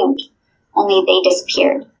concert resumed. Only they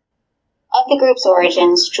disappeared. Of the group's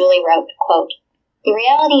origins, Julie wrote, quote, "The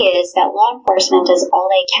reality is that law enforcement does all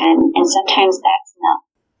they can, and sometimes that's enough.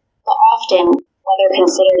 But often, whether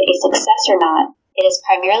considered a success or not, it is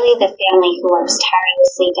primarily the family who works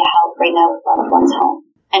tirelessly to help bring those loved ones home,"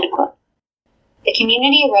 end quote. The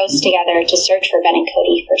community rose together to search for Ben and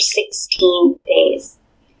Cody for 16 days.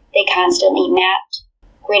 They constantly mapped,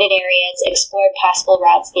 gridded areas, explored possible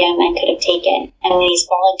routes the young men could have taken, and these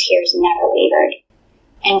volunteers never wavered.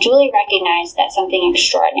 And Julie recognized that something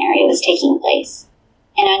extraordinary was taking place.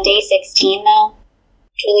 And on day 16, though,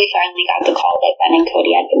 Julie finally got the call that Ben and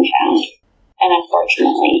Cody had been found. And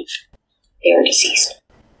unfortunately, they were deceased.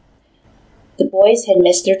 The boys had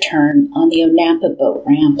missed their turn on the Onampa boat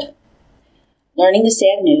ramp. Learning the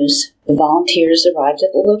sad news, the volunteers arrived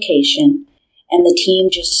at the location, and the team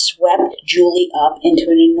just swept Julie up into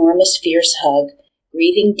an enormous, fierce hug,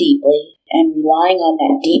 breathing deeply and relying on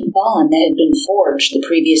that deep bond that had been forged the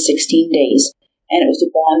previous 16 days, and it was a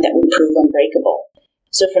bond that would prove unbreakable.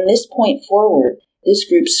 So from this point forward, this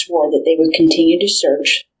group swore that they would continue to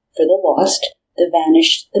search for the lost, the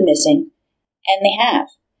vanished, the missing, and they have.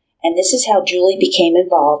 And this is how Julie became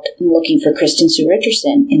involved in looking for Kristen Sue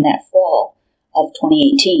Richardson in that fall of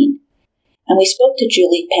 2018. And we spoke to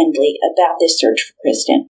Julie Pendley about this search for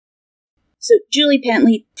Kristen. So, Julie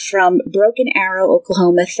Pendley from Broken Arrow,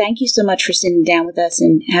 Oklahoma, thank you so much for sitting down with us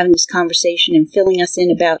and having this conversation and filling us in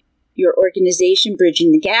about your organization,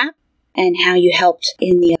 Bridging the Gap, and how you helped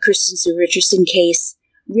in the Kristen Sue Richardson case.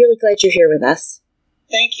 Really glad you're here with us.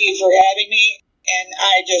 Thank you for having me, and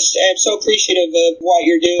I just am so appreciative of what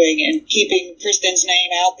you're doing and keeping Kristen's name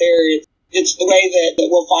out there. It's the way that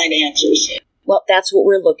we'll find answers. Well, that's what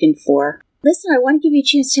we're looking for. Listen, I want to give you a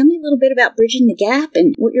chance. Tell me a little bit about Bridging the Gap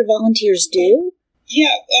and what your volunteers do.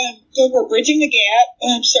 Yeah, so we're Bridging the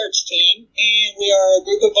Gap search team, and we are a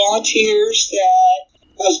group of volunteers that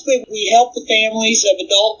mostly we help the families of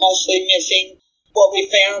adult mostly missing. What we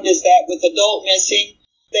found is that with adult missing,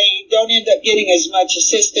 they don't end up getting as much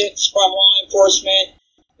assistance from law enforcement.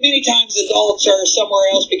 Many times adults are somewhere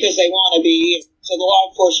else because they want to be, so the law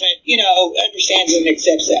enforcement, understands and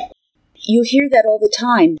accepts that. You hear that all the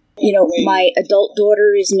time. My adult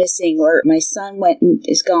daughter is missing, or my son went and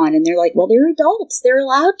is gone. And they're like, well, they're adults. They're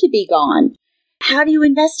allowed to be gone. How do you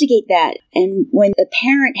investigate that? And when a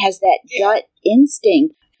parent has that gut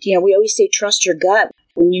instinct, we always say, trust your gut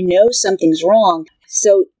when you know something's wrong.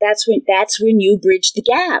 So that's when you bridge the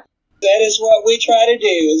gap. That is what we try to do,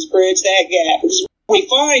 is bridge that gap. What we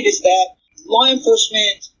find is that law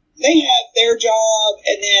enforcement, they have their job,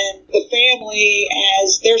 and then the family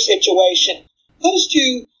has their situation. Those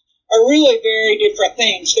two are really very different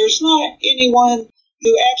things. There's not anyone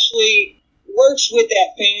who actually works with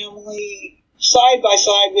that family side by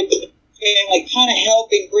side with the family, kind of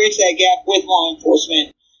helping bridge that gap with law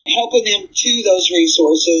enforcement, helping them to those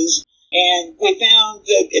resources. And we found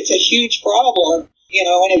that it's a huge problem,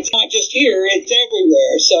 and it's not just here, it's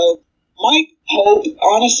everywhere. So my hope,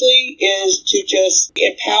 honestly, is to just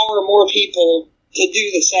empower more people to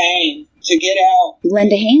do the same, to get out.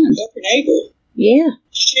 Lend a hand. Help your neighbor. Yeah.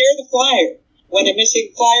 Share the flyer. When a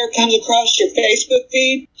missing flyer comes across your Facebook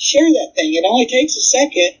feed, share that thing. It only takes a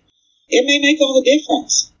second. It may make all the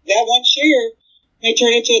difference. That one share may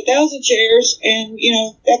turn into 1,000 shares, and,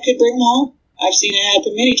 that could bring them home. I've seen it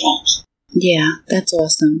happen many times. Yeah, that's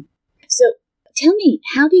awesome. So, tell me,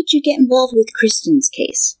 how did you get involved with Kristen's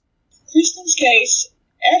case? Kristen's case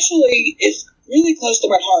actually is really close to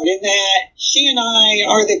my heart in that she and I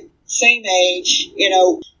are the same age.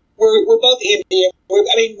 We're both Indian.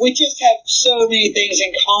 We just have so many things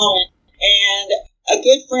in common. And a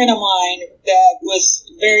good friend of mine that was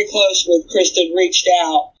very close with Kristen reached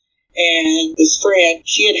out, and this friend,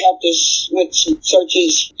 she had helped us with some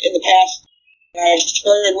searches in the past. I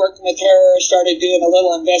started working with her, started doing a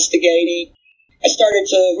little investigating. I started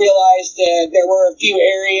to realize that there were a few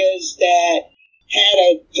areas that had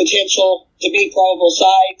a potential to be probable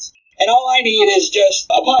sites. And all I need is just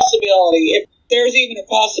a possibility. If there's even a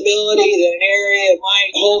possibility that an area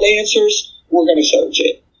might hold answers, we're going to search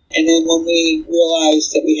it. And then when we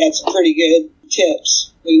realized that we had some pretty good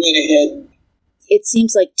tips, we went ahead. It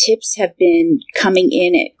seems like tips have been coming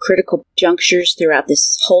in at critical junctures throughout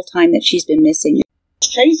this whole time that she's been missing.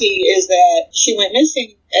 What's crazy is that she went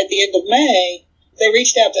missing at the end of May. They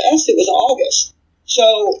reached out to us, it was August.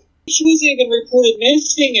 So she wasn't even reported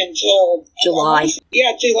missing until July.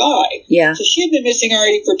 July. Yeah. So she had been missing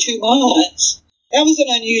already for 2 months. That was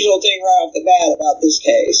an unusual thing right off the bat about this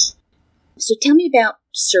case. So tell me about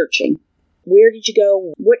searching. Where did you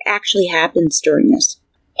go? What actually happens during this?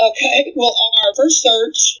 Okay, well, on our first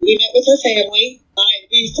search, we met with her family the night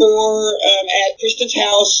before at Kristen's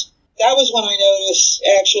house. That was when I noticed,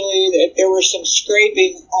 actually, that there was some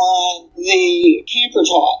scraping on the camper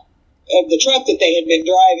top of the truck that they had been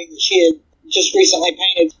driving that she had just recently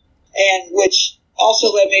painted, and which also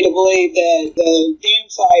led me to believe that the dam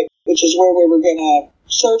site, which is where we were going to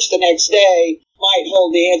search the next day, might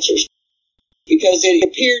hold the answers, because it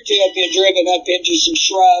appeared to have been driven up into some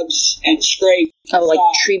shrubs and scraped. Oh, like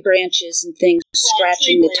tree branches and things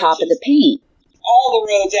scratching the top of the paint. All the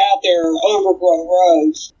roads out there are overgrown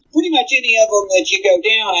roads. Pretty much any of them that you go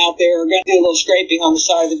down out there are going to do a little scraping on the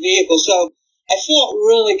side of the vehicle. So I felt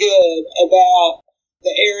really good about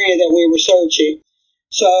the area that we were searching.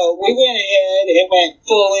 So we went ahead and went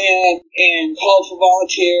full in and called for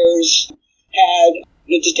volunteers, had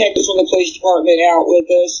the detective from the police department out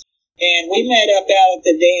with us, and we met up out at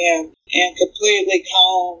the dam and completely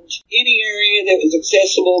combed any area that was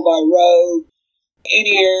accessible by road,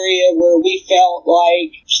 any area where we felt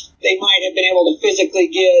like they might have been able to physically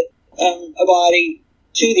get a body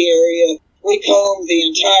to the area. We combed the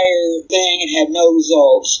entire thing and had no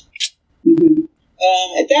results. Mm-hmm.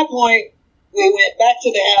 At that point, we went back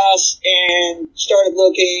to the house and started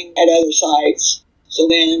looking at other sites. So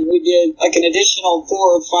then we did like an additional 4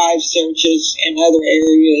 or 5 searches in other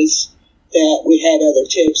areas that we had other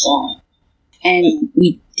tips on. And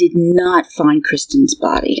we did not find Kristen's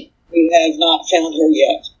body. We have not found her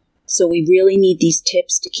yet. So we really need these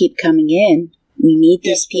tips to keep coming in. We need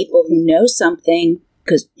these people who know something,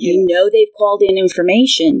 because we know they've called in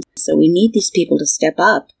information, so we need these people to step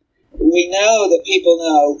up. We know that people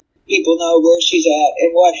know. People know where she's at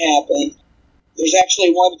and what happened. There's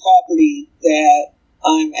actually one property that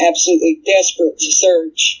I'm absolutely desperate to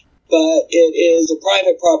search, but it is a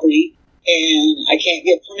private property, and I can't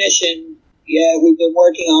get permission. Yeah, we've been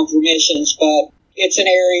working on permissions, but it's an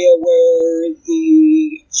area where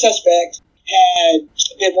the suspect had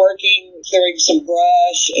been working, clearing some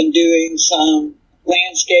brush and doing some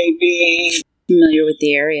landscaping. Familiar with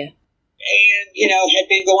the area. And, had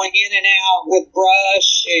been going in and out with brush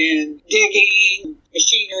and digging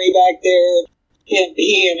machinery back there.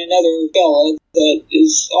 He and another fella that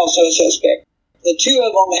is also a suspect. The 2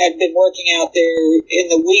 of them had been working out there in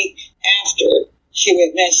the week after she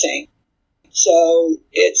went missing. So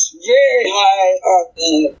it's very high on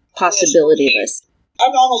the possibility list.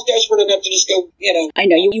 I'm almost desperate enough to just go, I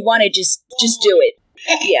know, you want to just do it.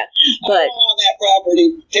 Yeah, but... I'm on that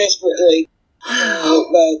property desperately.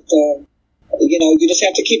 But you just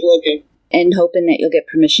have to keep looking. And hoping that you'll get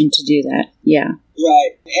permission to do that. Yeah.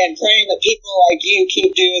 Right. And praying that people like you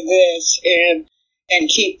keep doing this and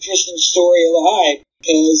keep Kristen's story alive.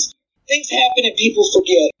 Because things happen and people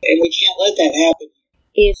forget, and we can't let that happen.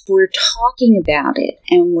 If we're talking about it,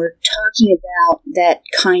 and we're talking about that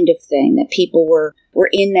kind of thing, that people were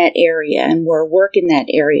in that area and were working that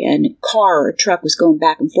area, and a car or a truck was going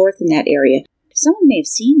back and forth in that area, someone may have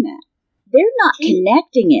seen that. They're not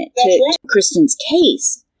connecting it to Kristen's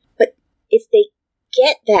case. But if they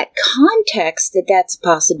get that context that that's a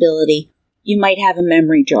possibility, you might have a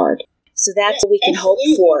memory jarred. So that's what we can hope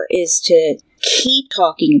for, is to keep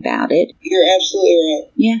talking about it. You're absolutely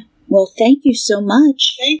right. Yeah. Well, thank you so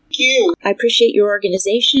much. Thank you. I appreciate your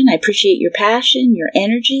organization. I appreciate your passion, your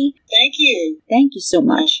energy. Thank you. Thank you so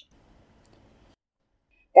much.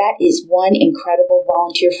 That is one incredible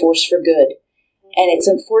volunteer force for good. And it's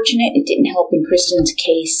unfortunate it didn't help in Kristen's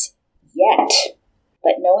case yet.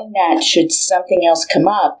 But knowing that should something else come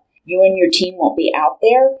up, you and your team won't be out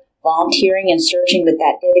there volunteering and searching with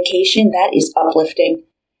that dedication, that is uplifting.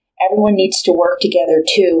 Everyone needs to work together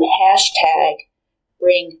too.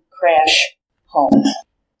 #bring Crash home.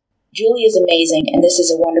 Julie is amazing, and this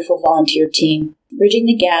is a wonderful volunteer team. Bridging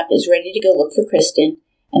the Gap is ready to go look for Kristen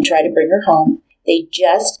and try to bring her home. They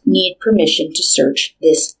just need permission to search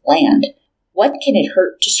this land. What can it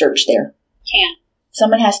hurt to search there? Can't.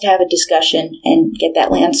 Someone has to have a discussion and get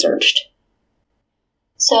that land searched.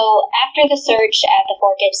 So after the search at the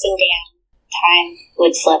Fort Gibson Dam, time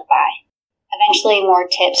would slip by. Eventually more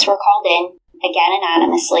tips were called in, again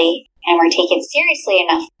anonymously, and were taken seriously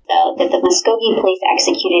enough, though, that the Muskogee police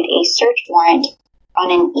executed a search warrant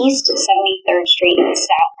on an East 73rd Street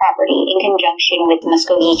South property in conjunction with the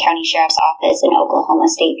Muskogee County Sheriff's Office and Oklahoma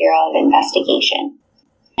State Bureau of Investigation.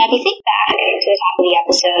 Now, if you think back to the top of the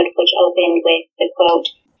episode, which opened with the quote,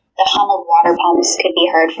 "The hum of water pumps could be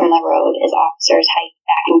heard from the road as officers hiked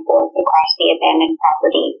back and forth across the abandoned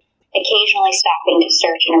property, occasionally stopping to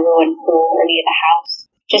search in a ruined pool or near the house,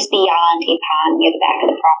 just beyond a pond near the back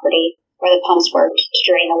of the property, where the pumps worked to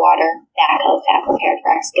drain the water backhoes had prepared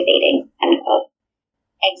for excavating," end quote.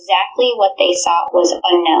 Exactly what they saw was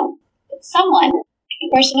unknown, but someone, the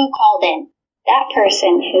person who called in, that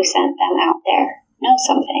person who sent them out there, knows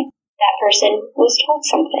something. That person was told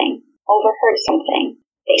something, overheard something,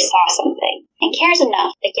 they saw something, and cares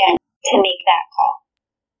enough, again, to make that call.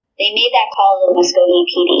 They made that call to the Muskogee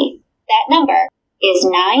PD. That number is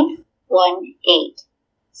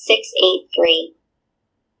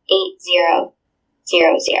 918-683-8000.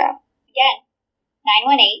 Again,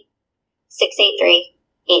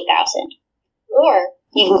 918-683-8000. Or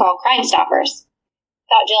you can call Crime Stoppers.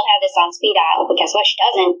 Thought Jill had this on speed dial, but guess what? She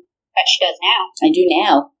doesn't. But she does now. I do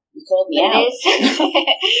now. You called me out.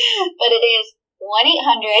 But it is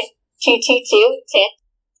 1-800-222-TIP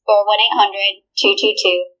or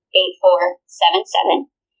 1-800-222-8477.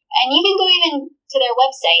 And you can go even to their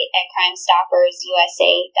website at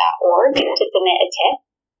crimestoppersusa.org to submit a tip.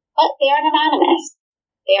 But they aren't anonymous.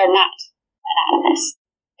 They are not anonymous.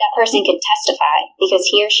 That person could testify because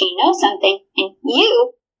he or she knows something, and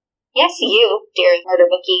you, yes you, dear murder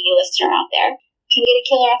bookie listener out there, can get a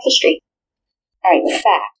killer off the street. All right,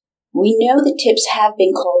 fact. We know that tips have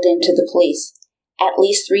been called in to the police at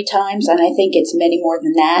least 3 times, and I think it's many more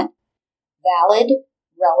than that. Valid,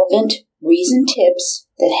 relevant, reasoned tips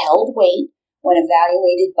that held weight when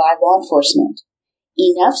evaluated by law enforcement.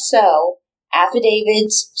 Enough so,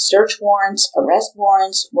 affidavits, search warrants, arrest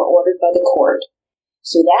warrants were ordered by the court.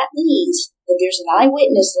 So that means that there's an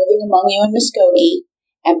eyewitness living among you in Muskogee,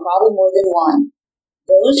 and probably more than one.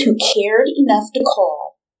 Those who cared enough to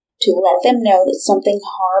call to let them know that something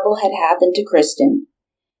horrible had happened to Kristen,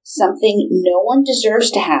 something no one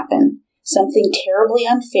deserves to happen, something terribly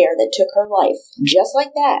unfair that took her life, just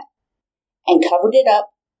like that, and covered it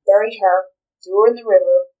up, buried her, threw her in the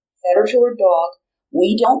river, fed her to her dog.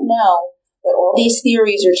 We don't know, but all these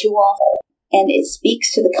theories are too awful, and it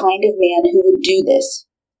speaks to the kind of man who would do this.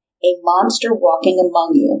 A monster walking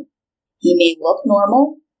among you. He may look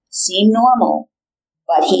normal, seem normal,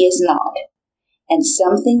 but he is not, and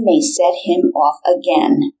something may set him off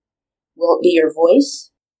again. Will it be your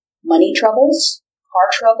voice? Money troubles? Car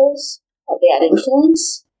troubles? A bad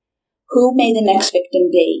influence? Who may the next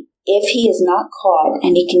victim be if he is not caught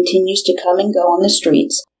and he continues to come and go on the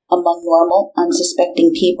streets among normal,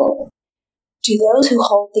 unsuspecting people? To those who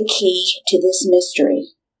hold the key to this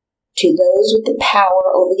mystery, to those with the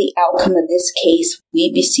power over the outcome of this case,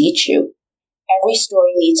 we beseech you. Every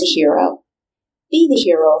story needs a hero. Be the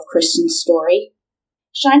hero of Kristen's story.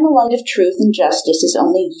 Shine the light of truth and justice as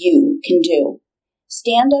only you can do.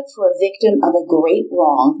 Stand up for a victim of a great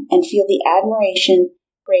wrong and feel the admiration,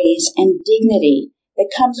 praise, and dignity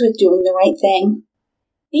that comes with doing the right thing.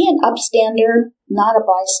 Be an upstander, not a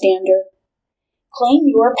bystander. Claim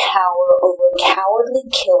your power over a cowardly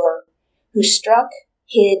killer who struck,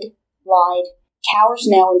 hid, lied, cowers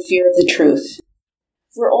now in fear of the truth.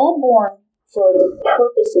 We're all born for a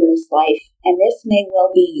purpose in this life, and this may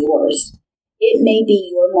well be yours. It may be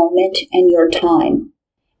your moment and your time.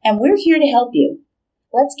 And we're here to help you.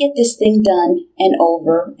 Let's get this thing done and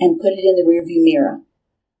over and put it in the rearview mirror.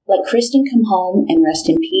 Let Kristen come home and rest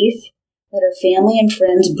in peace. Let her family and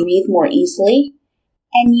friends breathe more easily.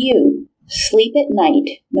 And you, sleep at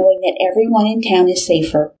night knowing that everyone in town is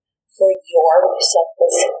safer for your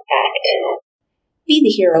selfless act. Be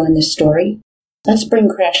the hero in this story. Let's bring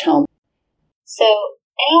Crash home. So,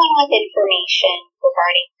 anyone with information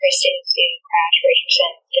regarding Kristen Sue Crash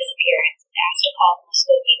Richardson's disappearance is asked to call the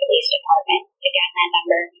Muskogee Police Department. Again, that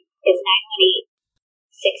number is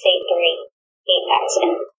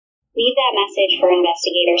 918-683-8000. Leave that message for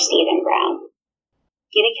investigator Stephen Brown.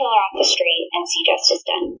 Get a killer off the street and see justice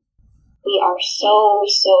done. We are so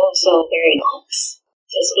very close.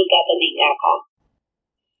 So speak up and make that call.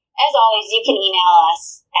 As always, you can email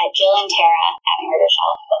us at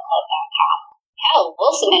jillandtara@murdershelfbookclub.com. Hell,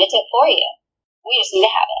 we'll submit a tip for you. We just need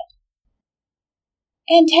to have it.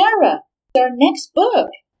 And Tara, our next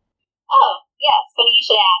book. Oh,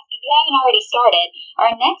 should ask, if you haven't already started,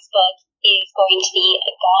 our next book is going to be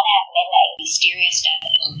Gone at Midnight, Mysterious Death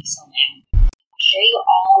of Elisa Lam. I'm sure you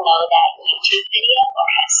all know that YouTube video or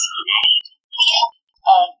have seen that YouTube video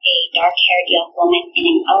of a dark-haired young woman in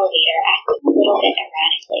an elevator acting a little bit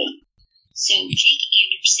erratically. So Jake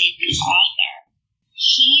Anderson, the author,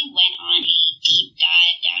 he went on a deep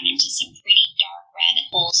dive down into some pretty dark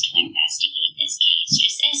rabbit holes to investigate this case,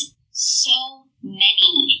 just as so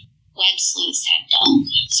many web sleuths have done.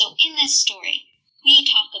 So in this story, we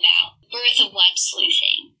talk about birth of web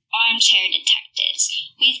sleuthing, armchair detectives.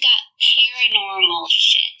 We've got paranormal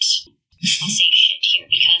shit. I'll say shit here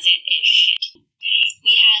because it is shit.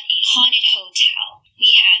 We have a haunted hotel. We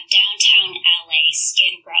have downtown LA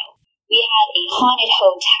Skid Row. We have a haunted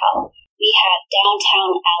hotel. We have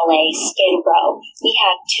downtown LA Skid Row. We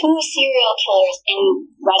have 2 serial killers in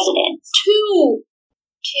residence. Two.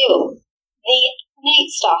 The Night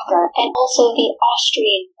Stalker and also the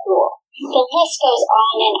Austrian Ghoul. The list goes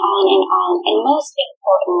on and on and on, and most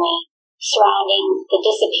importantly, surrounding the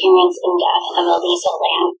disappearance and death of Elisa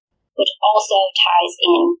Lam, which also ties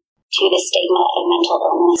in to the stigma of mental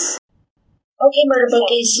illness. Okay, Murder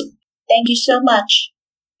Bookies, thank you so much.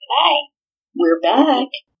 Bye. We're back.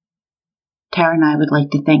 Tara and I would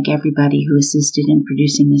like to thank everybody who assisted in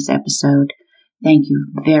producing this episode. Thank you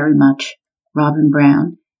very much. Robin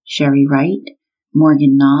Brown, Sherry Wright,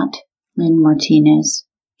 Morgan Knott, Lynn Martinez,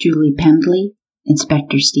 Julie Pendley,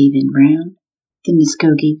 Inspector Stephen Brown, the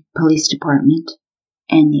Muskogee Police Department,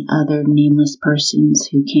 and the other nameless persons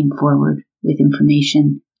who came forward with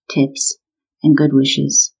information, tips, and good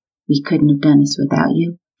wishes. We couldn't have done this without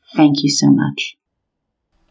you. Thank you so much.